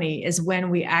 2020 is when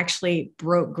we actually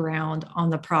broke ground on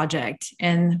the project.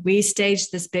 And we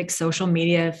staged this big social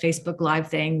media Facebook Live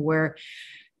thing where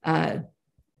when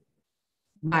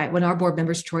our board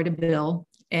members, Troy DeBill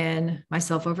and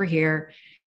myself over here,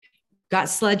 got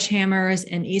sledgehammers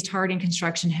and East Harding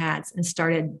construction hats and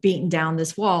started beating down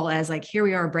this wall as like, here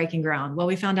we are breaking ground. Well,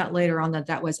 we found out later on that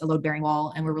that was a load bearing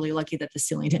wall, and we're really lucky that the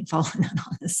ceiling didn't fall in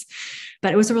on us.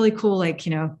 But it was a really cool,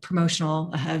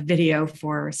 promotional video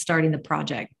for starting the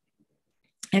project.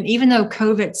 And even though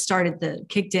COVID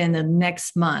kicked in the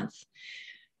next month,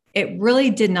 it really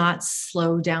did not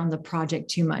slow down the project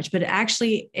too much, but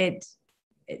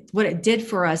what it did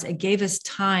for us, it gave us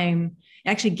time. It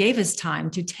actually gave us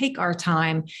time to take our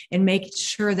time and make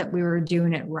sure that we were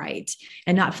doing it right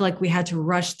and not feel like we had to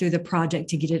rush through the project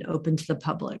to get it open to the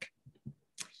public.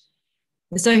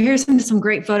 So here's some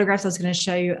great photographs I was going to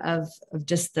show you of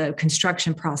just the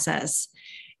construction process.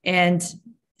 And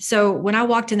so when I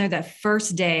walked in there that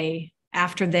first day,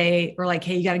 after they were like,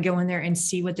 hey, you got to go in there and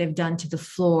see what they've done to the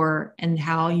floor and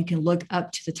how you can look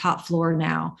up to the top floor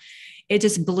now, it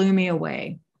just blew me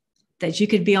away that you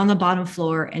could be on the bottom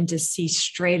floor and just see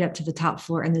straight up to the top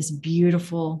floor in this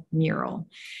beautiful mural.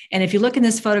 And if you look in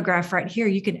this photograph right here,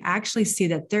 you can actually see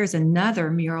that there's another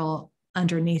mural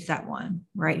underneath that one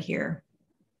right here.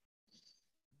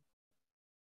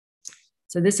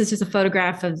 So this is just a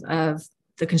photograph of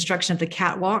the construction of the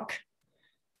catwalk.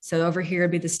 So over here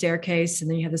would be the staircase, and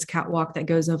then you have this catwalk that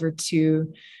goes over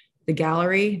to the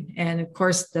gallery. And of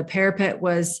course, the parapet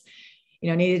was,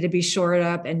 needed to be shored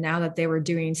up. And now that they were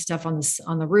doing stuff on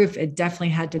the roof, it definitely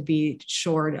had to be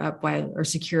shored up or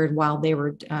secured while they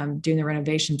were doing the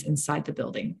renovations inside the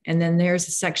building. And then there's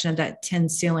a section of that tin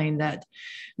ceiling that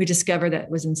we discovered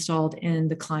that was installed in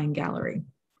the Klein Gallery.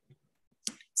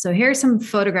 So here are some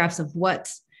photographs of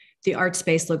what the art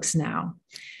space looks now.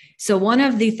 So one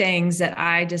of the things that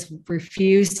I just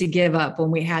refused to give up when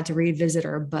we had to revisit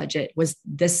our budget was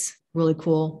this really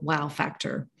cool wow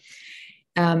factor.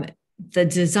 The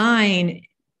design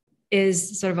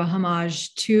is sort of a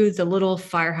homage to the Little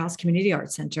Firehouse Community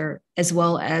Arts Center, as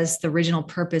well as the original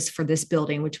purpose for this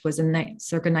building, which was a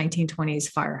circa 1920s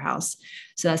firehouse.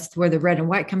 So that's where the red and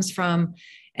white comes from.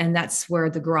 And that's where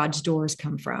the garage doors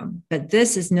come from. But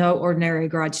this is no ordinary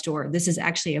garage door. This is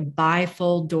actually a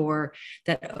bifold door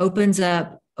that opens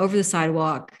up over the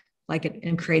sidewalk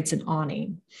and creates an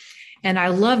awning. And I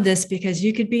love this because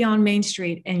you could be on Main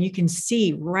Street and you can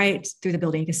see right through the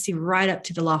building. You can see right up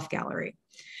to the loft gallery.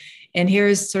 And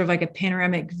here's sort of like a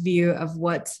panoramic view of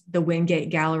what the Wingate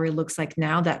Gallery looks like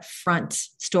now, that front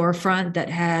storefront that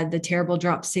had the terrible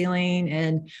drop ceiling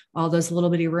and all those little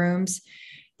bitty rooms.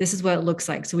 This is what it looks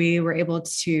like. So we were able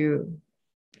to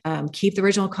keep the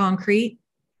original concrete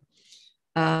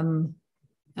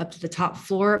up to the top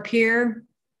floor up here.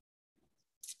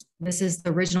 This is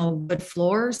the original wood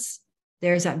floors.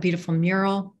 There's that beautiful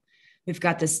mural. We've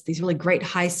got these really great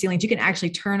high ceilings. You can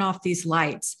actually turn off these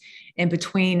lights, and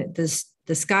between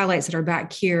the skylights that are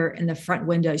back here and the front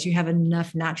windows, you have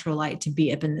enough natural light to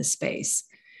be up in this space.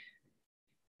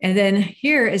 And then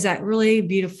here is that really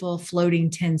beautiful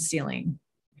floating tin ceiling.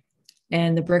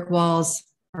 And the brick walls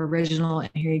are original.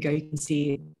 And here you go, you can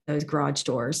see those garage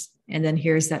doors. And then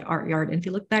here's that art yard. And if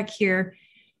you look back here,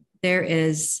 there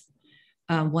is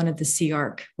one of the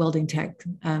C-Arc Welding Tech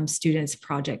students'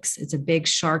 projects. It's a big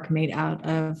shark made out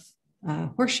of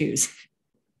horseshoes.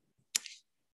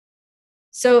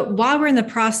 So while we're in the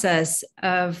process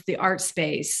of the art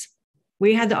space,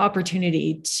 we had the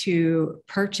opportunity to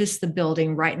purchase the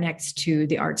building right next to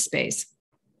the art space.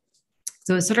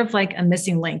 So it's sort of like a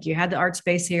missing link. You had the art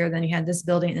space here, then you had this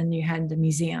building, and then you had the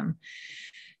museum.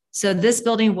 So this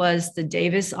building was the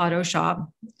Davis Auto Shop.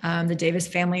 The Davis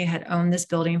family had owned this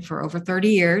building for over 30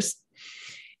 years.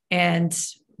 And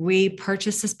we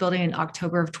purchased this building in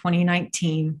October of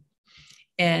 2019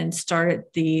 and started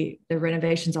the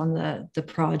renovations on the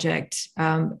project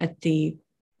at the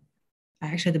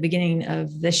beginning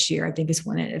of this year, I think is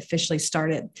when it officially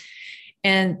started.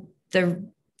 And the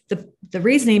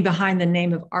reasoning behind the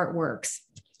name of Artworks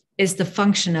is the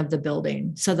function of the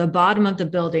building. So the bottom of the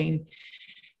building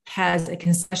has a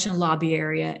concession lobby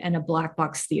area and a black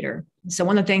box theater. So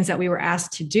one of the things that we were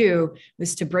asked to do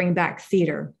was to bring back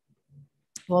theater.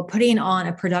 Well, putting on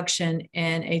a production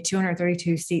in a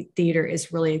 232-seat theater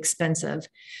is really expensive.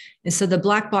 And so the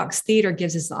black box theater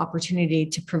gives us the opportunity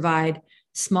to provide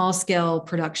small scale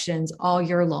productions all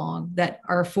year long that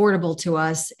are affordable to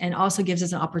us, and also gives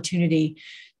us an opportunity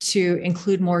to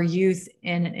include more youth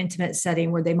in an intimate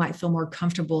setting where they might feel more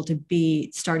comfortable to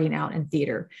be starting out in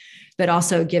theater. But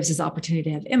also gives us the opportunity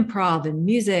to have improv and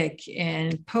music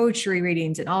and poetry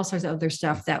readings and all sorts of other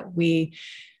stuff that we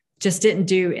just didn't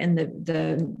do in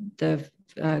the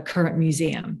current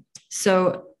museum.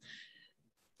 So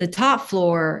the top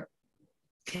floor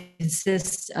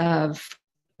consists of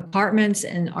apartments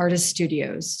and artist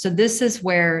studios. So this is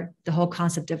where the whole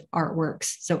concept of art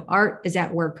works. So art is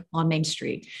at work on Main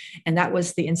Street. And that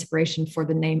was the inspiration for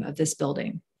the name of this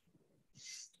building.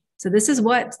 So this is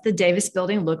what the Davis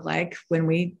building looked like when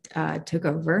we took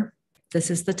over. This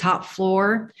is the top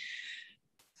floor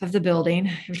of the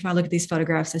building. Every time I look at these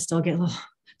photographs, I still get a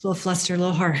little flustered, a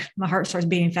little heart. My heart starts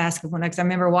beating fast because I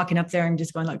remember walking up there and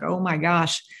just going like, oh my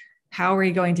gosh, how are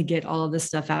we going to get all of this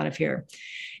stuff out of here?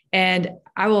 And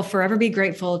I will forever be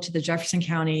grateful to the Jefferson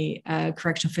County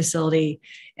Correctional Facility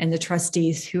and the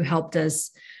trustees who helped us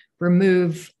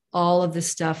remove all of the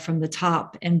stuff from the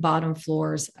top and bottom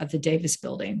floors of the Davis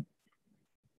building.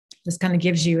 This kind of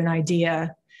gives you an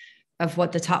idea of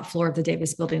what the top floor of the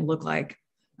Davis building looked like.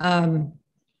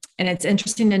 And it's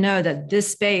interesting to know that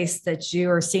this space that you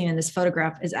are seeing in this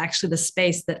photograph is actually the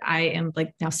space that I am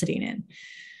like now sitting in.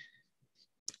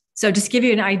 So just to give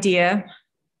you an idea,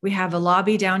 we have a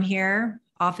lobby down here,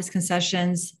 office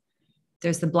concessions.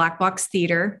 There's the black box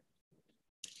theater.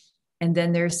 And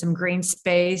then there's some green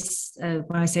space, when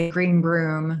I say green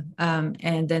room,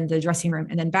 and then the dressing room.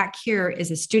 And then back here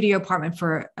is a studio apartment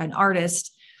for an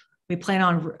artist. We plan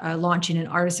on launching an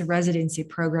artist in residency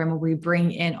program where we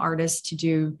bring in artists to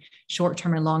do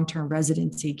short-term and long-term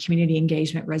residency, community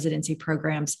engagement residency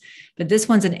programs. But this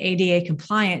one's an ADA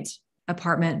compliant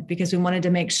apartment because we wanted to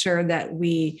make sure that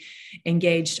we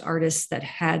engaged artists that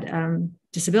had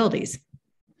disabilities.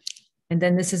 And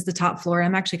then this is the top floor.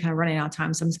 I'm actually kind of running out of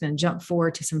time, so I'm just going to jump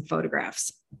forward to some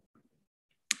photographs.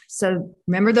 So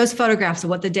remember those photographs of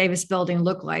what the Davis building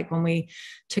looked like when we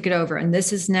took it over. And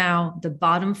this is now the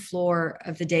bottom floor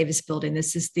of the Davis building.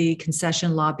 This is the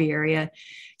concession lobby area.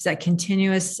 It's that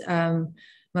continuous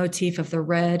motif of the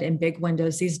red and big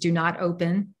windows. These do not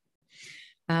open.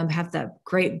 Have that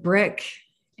great brick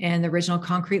and the original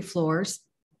concrete floors.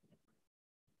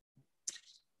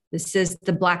 This is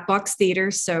the Black Box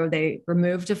Theater. So they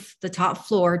removed the top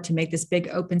floor to make this big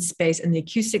open space, and the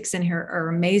acoustics in here are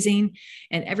amazing.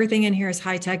 And everything in here is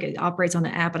high tech. It operates on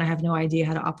the app, and I have no idea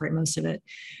how to operate most of it.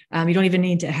 You don't even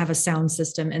need to have a sound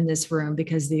system in this room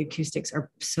because the acoustics are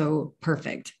so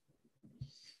perfect.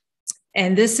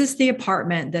 And this is the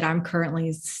apartment that I'm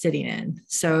currently sitting in.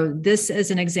 So this is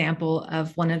an example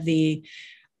of one of the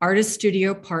artist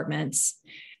studio apartments.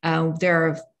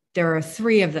 There are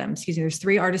three of them, there's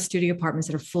three artist studio apartments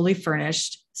that are fully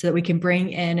furnished so that we can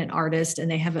bring in an artist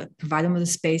and provide them with a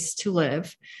space to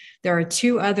live. There are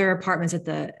two other apartments at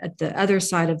the other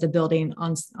side of the building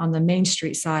on the Main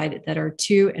Street side that are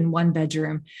 2 and 1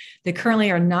 bedroom. They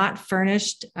currently are not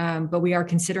furnished, but we are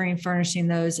considering furnishing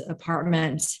those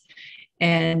apartments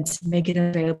and make it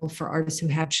available for artists who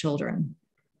have children.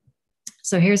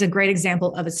 So here's a great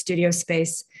example of a studio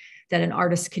space that an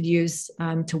artist could use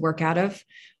to work out of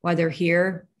while they're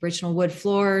here. Original wood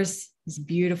floors, these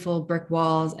beautiful brick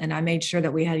walls, and I made sure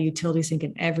that we had a utility sink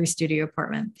in every studio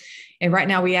apartment. And right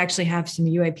now we actually have some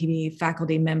UAPB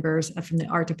faculty members from the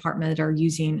art department that are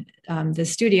using the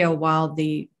studio while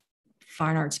the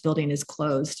Fine Arts building is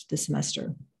closed this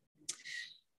semester.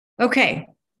 Okay,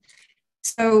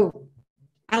 so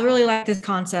I really like this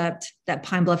concept that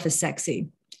Pine Bluff is sexy.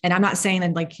 And I'm not saying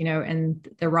that like, in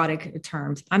the erotic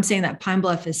terms. I'm saying that Pine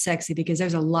Bluff is sexy because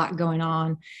there's a lot going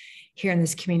on here in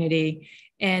this community,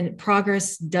 and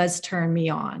progress does turn me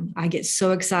on. I get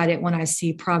so excited when I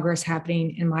see progress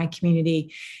happening in my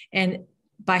community. And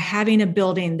by having a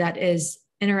building that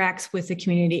interacts with the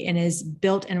community and is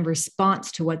built in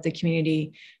response to what the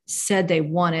community said they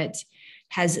wanted,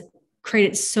 has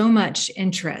created so much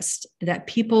interest that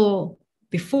people,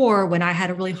 before, when I had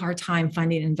a really hard time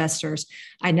finding investors,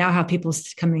 I now have people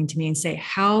coming to me and say,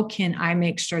 how can I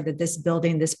make sure that this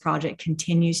building, this project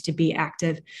continues to be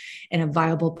active and a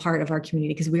viable part of our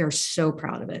community? Because we are so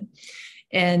proud of it.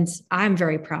 And I'm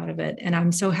very proud of it. And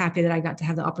I'm so happy that I got to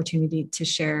have the opportunity to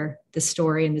share this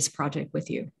story and this project with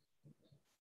you.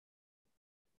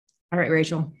 All right,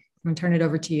 Rachel, I'm going to turn it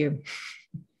over to you.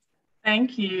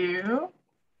 Thank you.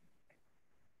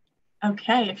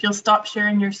 Okay, if you'll stop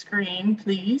sharing your screen,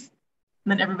 please,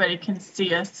 then everybody can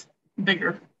see us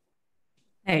bigger.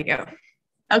 There you go.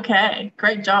 Okay,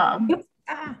 great job.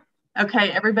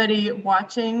 Okay, everybody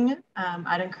watching,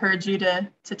 I'd encourage you to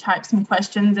type some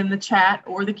questions in the chat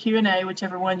or the Q&A,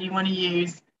 whichever one you want to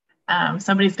use.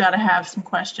 Somebody's got to have some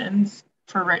questions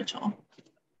for Rachel.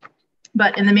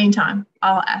 But in the meantime,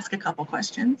 I'll ask a couple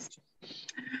questions.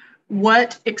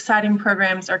 What exciting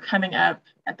programs are coming up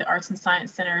at the Arts and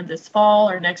Science Center this fall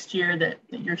or next year that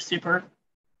you're super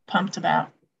pumped about?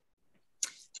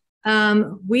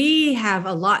 We have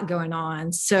a lot going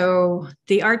on. So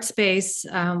the art space,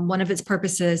 one of its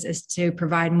purposes is to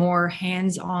provide more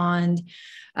hands-on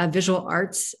visual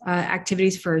arts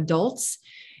activities for adults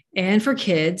and for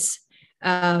kids.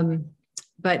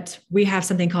 But we have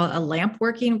something called a lamp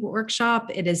working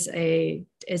workshop. It is a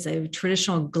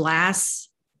traditional glass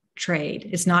trade.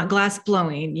 It's not glass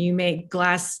blowing. You make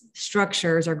glass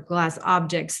structures or glass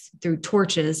objects through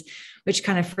torches, which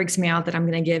kind of freaks me out that I'm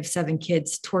going to give 7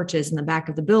 kids torches in the back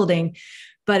of the building.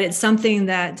 But it's something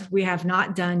that we have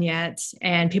not done yet,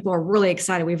 and people are really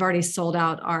excited. We've already sold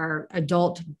out our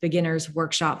adult beginners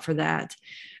workshop for that.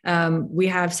 We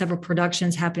have several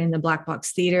productions happening in the Black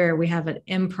Box Theater. We have an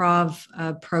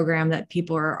improv program that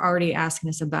people are already asking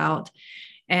us about.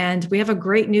 And we have a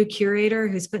great new curator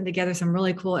who's putting together some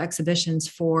really cool exhibitions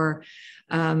for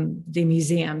the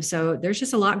museum. So there's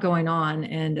just a lot going on.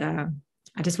 And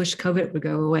I just wish COVID would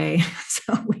go away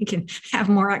so we can have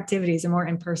more activities and more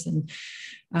in-person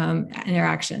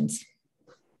interactions.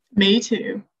 Me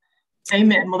too.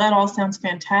 Amen. Well, that all sounds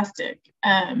fantastic.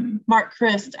 Mark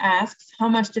Christ asks, how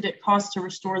much did it cost to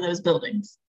restore those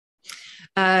buildings?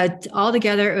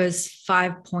 Altogether, it was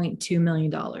 $5.2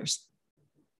 million.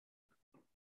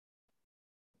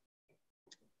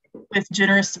 With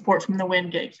generous support from the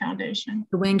Wingate Foundation.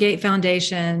 The Wingate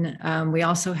Foundation. We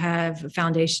also have a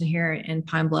foundation here in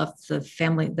Pine Bluff,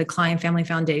 the Klein Family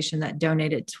Foundation, that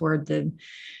donated toward the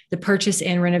purchase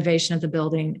and renovation of the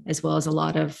building, as well as a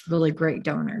lot of really great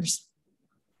donors.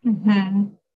 Mm-hmm.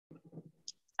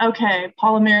 Okay,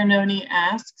 Paula Marinoni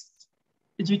asks,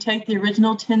 did you take the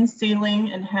original tin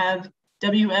ceiling and have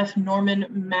W.F. Norman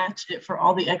match it for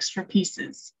all the extra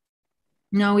pieces?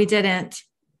 No, we didn't.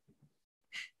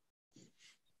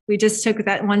 We just took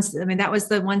that one. I mean, that was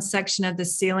the one section of the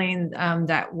ceiling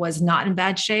that was not in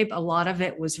bad shape. A lot of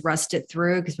it was rusted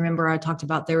through because remember I talked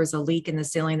about there was a leak in the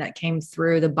ceiling that came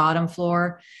through the bottom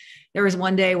floor. There was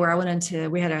one day where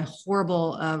we had a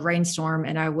horrible rainstorm,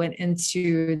 and I went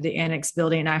into the annex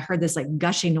building and I heard this like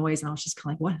gushing noise, and I was just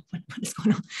kind of like, what is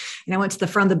going on? And I went to the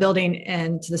front of the building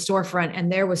and to the storefront, and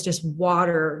there was just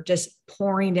water just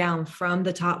pouring down from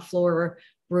the top floor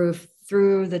roof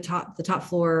through the top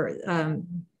floor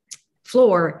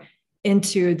floor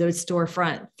into the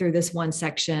storefront through this one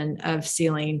section of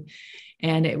ceiling.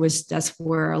 And that's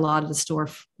where a lot of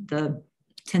the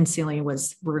tin ceiling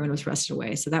was ruined, was rusted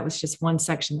away. So that was just one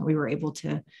section that we were able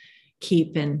to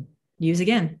keep and use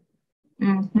again.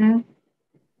 Mm-hmm.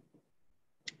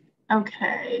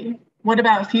 Okay. What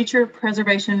about future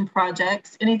preservation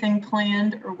projects? Anything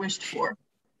planned or wished for?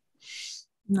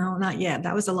 No, not yet.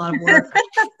 That was a lot of work.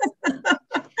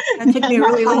 That took me a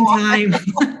really long time.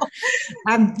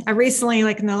 I recently,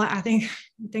 like I think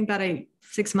about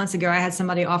 6 months ago, I had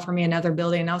somebody offer me another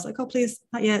building, and I was like, "Oh, please,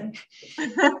 not yet.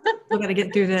 We got to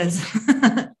get through this."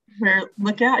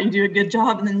 Look out! You do a good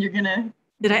job, and then you're gonna.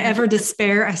 Did I ever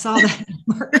despair? I saw that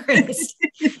work, Chris.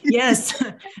 Yes,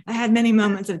 I had many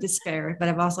moments of despair, but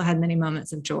I've also had many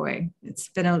moments of joy. It's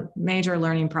been a major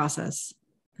learning process.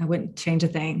 I wouldn't change a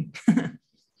thing.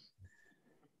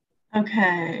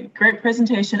 Okay, great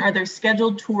presentation. Are there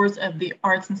scheduled tours of the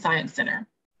Arts and Science Center?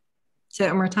 Say it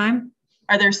one more time.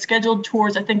 Are there scheduled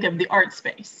tours, I think, of the art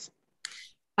space?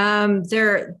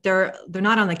 They're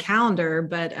not on the calendar,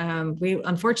 but we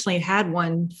unfortunately had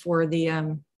one for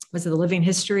the was it the Living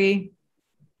History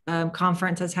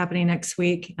conference that's happening next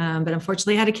week. But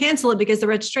unfortunately, I had to cancel it because the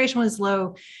registration was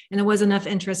low and there was enough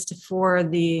interest for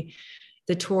the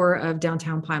tour of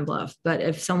downtown Pine Bluff. But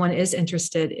if someone is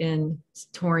interested in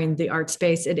touring the art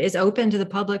space, it is open to the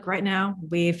public right now.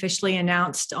 We officially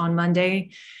announced on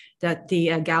Monday that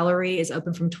the gallery is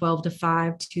open from 12 to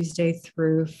 5 Tuesday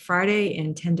through Friday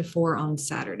and 10 to 4 on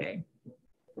Saturday.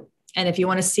 And if you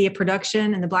want to see a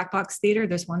production in the Black Box Theater,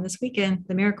 there's one this weekend,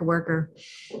 The Miracle Worker.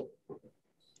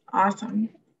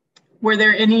 Awesome. Were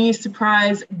there any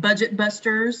surprise budget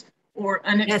busters or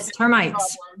unexpected Yes,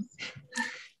 termites. problems?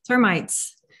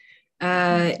 Termites.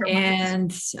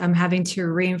 And I'm having to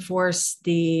reinforce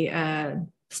the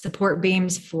support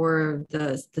beams for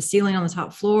the ceiling on the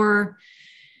top floor.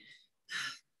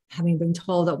 Having been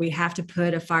told that we have to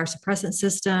put a fire suppressant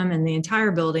system in the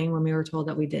entire building when we were told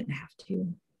that we didn't have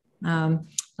to.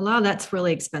 A lot of that's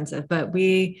really expensive, but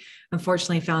we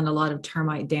unfortunately found a lot of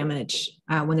termite damage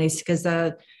because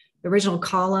the original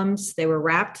columns, they were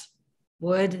wrapped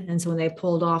wood. And so when they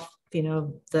pulled off,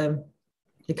 the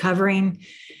covering,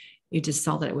 you just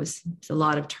saw that it was a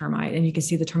lot of termite, and you can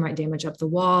see the termite damage up the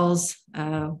walls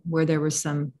where there was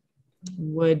some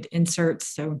wood inserts.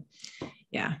 So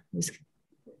yeah, it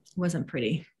wasn't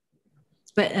pretty.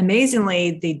 But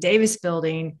amazingly, the Davis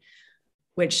building,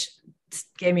 which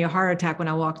gave me a heart attack when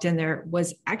I walked in there,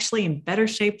 was actually in better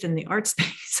shape than the art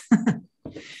space.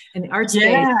 And the art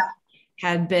space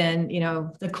had been,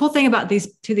 the cool thing about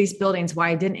these buildings, why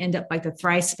I didn't end up like the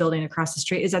Thrice building across the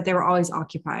street, is that they were always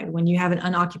occupied. When you have an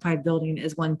unoccupied building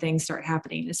is when things start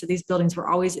happening. And so these buildings were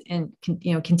always in,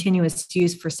 continuous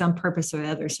use for some purpose or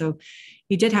other. So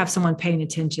you did have someone paying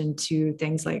attention to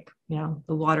things like, the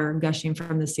water gushing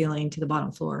from the ceiling to the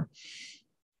bottom floor.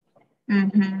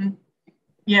 Mm-hmm.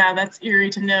 Yeah, that's eerie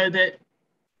to know that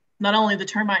not only the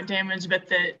termite damage, but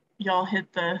that y'all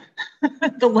hit the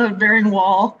the load-bearing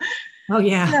wall. Oh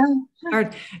yeah.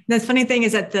 The funny thing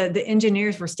is that the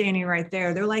engineers were standing right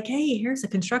there. They're like, "Hey, here's a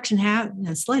construction hat and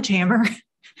a sledgehammer."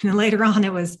 And then later on,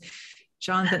 it was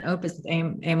Jonathan Opus with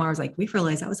AMR was like, "We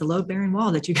realized that was a load-bearing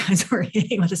wall that you guys were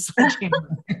hitting with a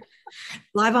sledgehammer."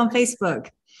 Live on Facebook.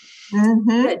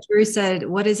 Mm-hmm. Drew said,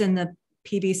 "What is in the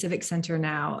PB Civic Center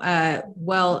now?"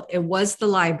 Well, it was the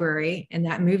library, and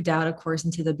that moved out, of course,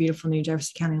 into the beautiful New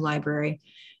Jefferson County Library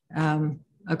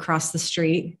across the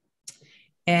street.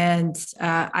 And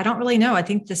I don't really know. I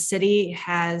think the city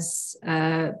has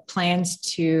plans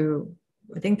to,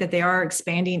 I think that they are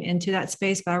expanding into that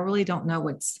space, but I really don't know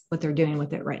what they're doing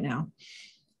with it right now.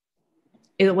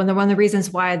 One of the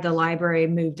reasons why the library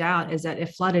moved out is that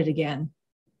it flooded again.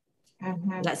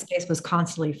 Mm-hmm. That space was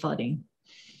constantly flooding.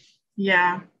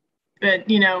 Yeah, but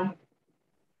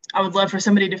I would love for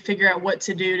somebody to figure out what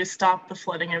to do to stop the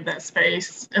flooding of that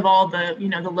space, of all the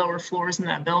the lower floors in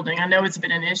that building. I know it's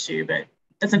been an issue, but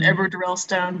it's an Edward Durrell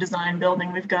Stone design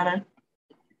building. We've got to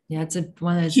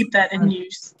keep that in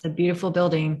use. It's a beautiful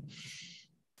building.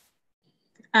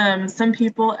 Some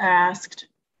people asked.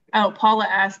 Paula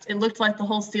asked. It looked like the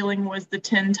whole ceiling was the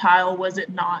tin tile. Was it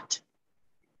not?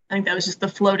 I think that was just the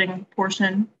floating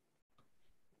portion.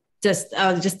 Just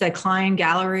the Klein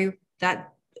gallery,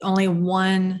 that only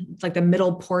one, like the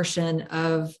middle portion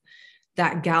of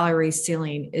that gallery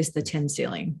ceiling is the tin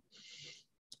ceiling.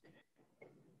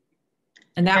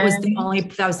 And that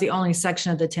was the only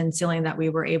section of the tin ceiling that we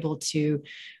were able to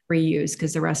reuse,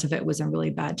 because the rest of it was in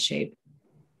really bad shape.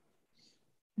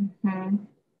 Mm-hmm.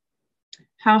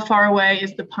 How far away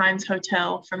is the Pines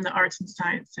Hotel from the Arts and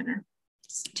Science Center?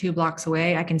 It's 2 blocks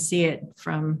away. I can see it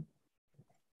from,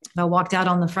 if I walked out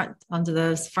onto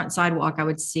the front sidewalk, I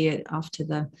would see it off to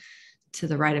the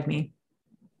right of me.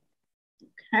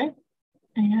 Okay.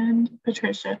 And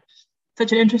Patricia,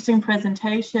 such an interesting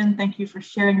presentation. Thank you for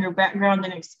sharing your background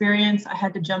and experience. I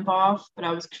had to jump off, but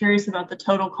I was curious about the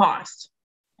total cost.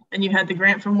 And you had the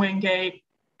grant from Wingate.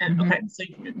 And okay, so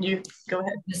you go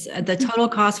ahead. The total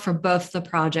cost for both the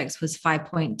projects was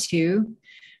 5.2.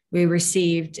 We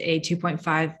received a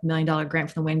 $2.5 million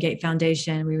grant from the Wingate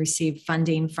Foundation. We received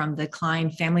funding from the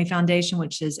Klein Family Foundation,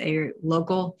 which is a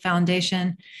local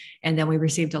foundation. And then we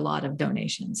received a lot of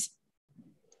donations.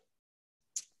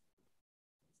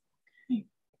 Okay.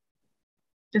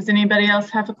 Does anybody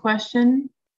else have a question?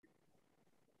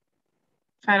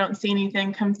 If I don't see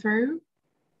anything come through.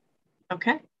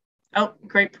 Okay. Oh,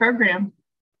 great program.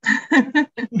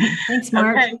 Thanks,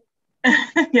 Mark. Okay.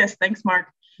 Yes, thanks, Mark.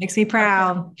 Makes me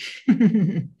proud.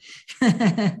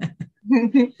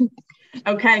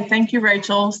 Okay, thank you,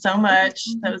 Rachel, so much.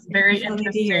 That was very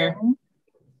interesting.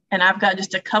 And I've got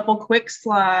just a couple quick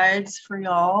slides for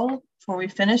y'all before we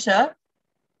finish up.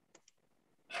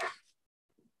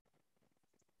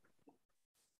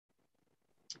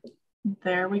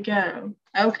 There we go.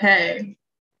 Okay.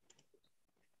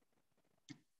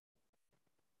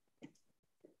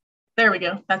 There we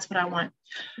go. That's what I want.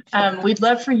 We'd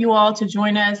love for you all to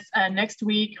join us next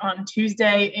week on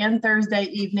Tuesday and Thursday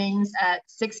evenings at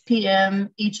 6 p.m.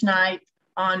 each night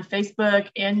on Facebook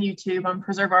and YouTube, on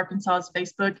Preserve Arkansas's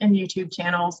Facebook and YouTube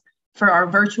channels, for our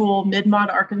virtual Mid-Mod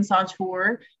Arkansas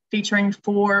tour featuring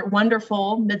 4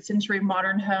 wonderful mid-century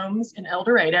modern homes in El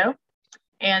Dorado.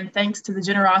 And thanks to the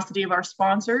generosity of our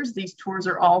sponsors, these tours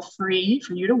are all free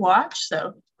for you to watch.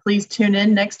 So please tune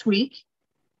in next week.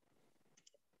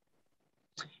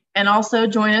 And also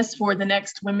join us for the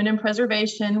next Women in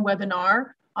Preservation webinar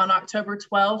on October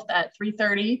 12th at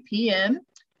 3:30 p.m.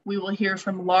 We will hear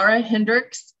from Laura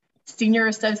Hendricks, Senior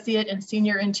Associate and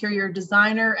Senior Interior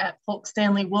Designer at Polk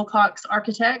Stanley Wilcox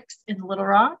Architects in Little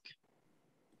Rock.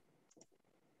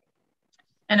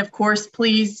 And of course,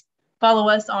 please follow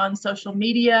us on social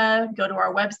media. Go to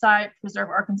our website,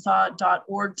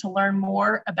 preservearkansas.org, to learn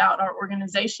more about our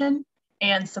organization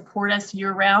and support us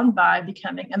year-round by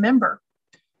becoming a member.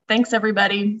 Thanks,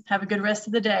 everybody. Have a good rest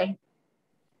of the day.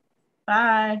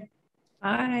 Bye.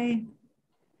 Bye.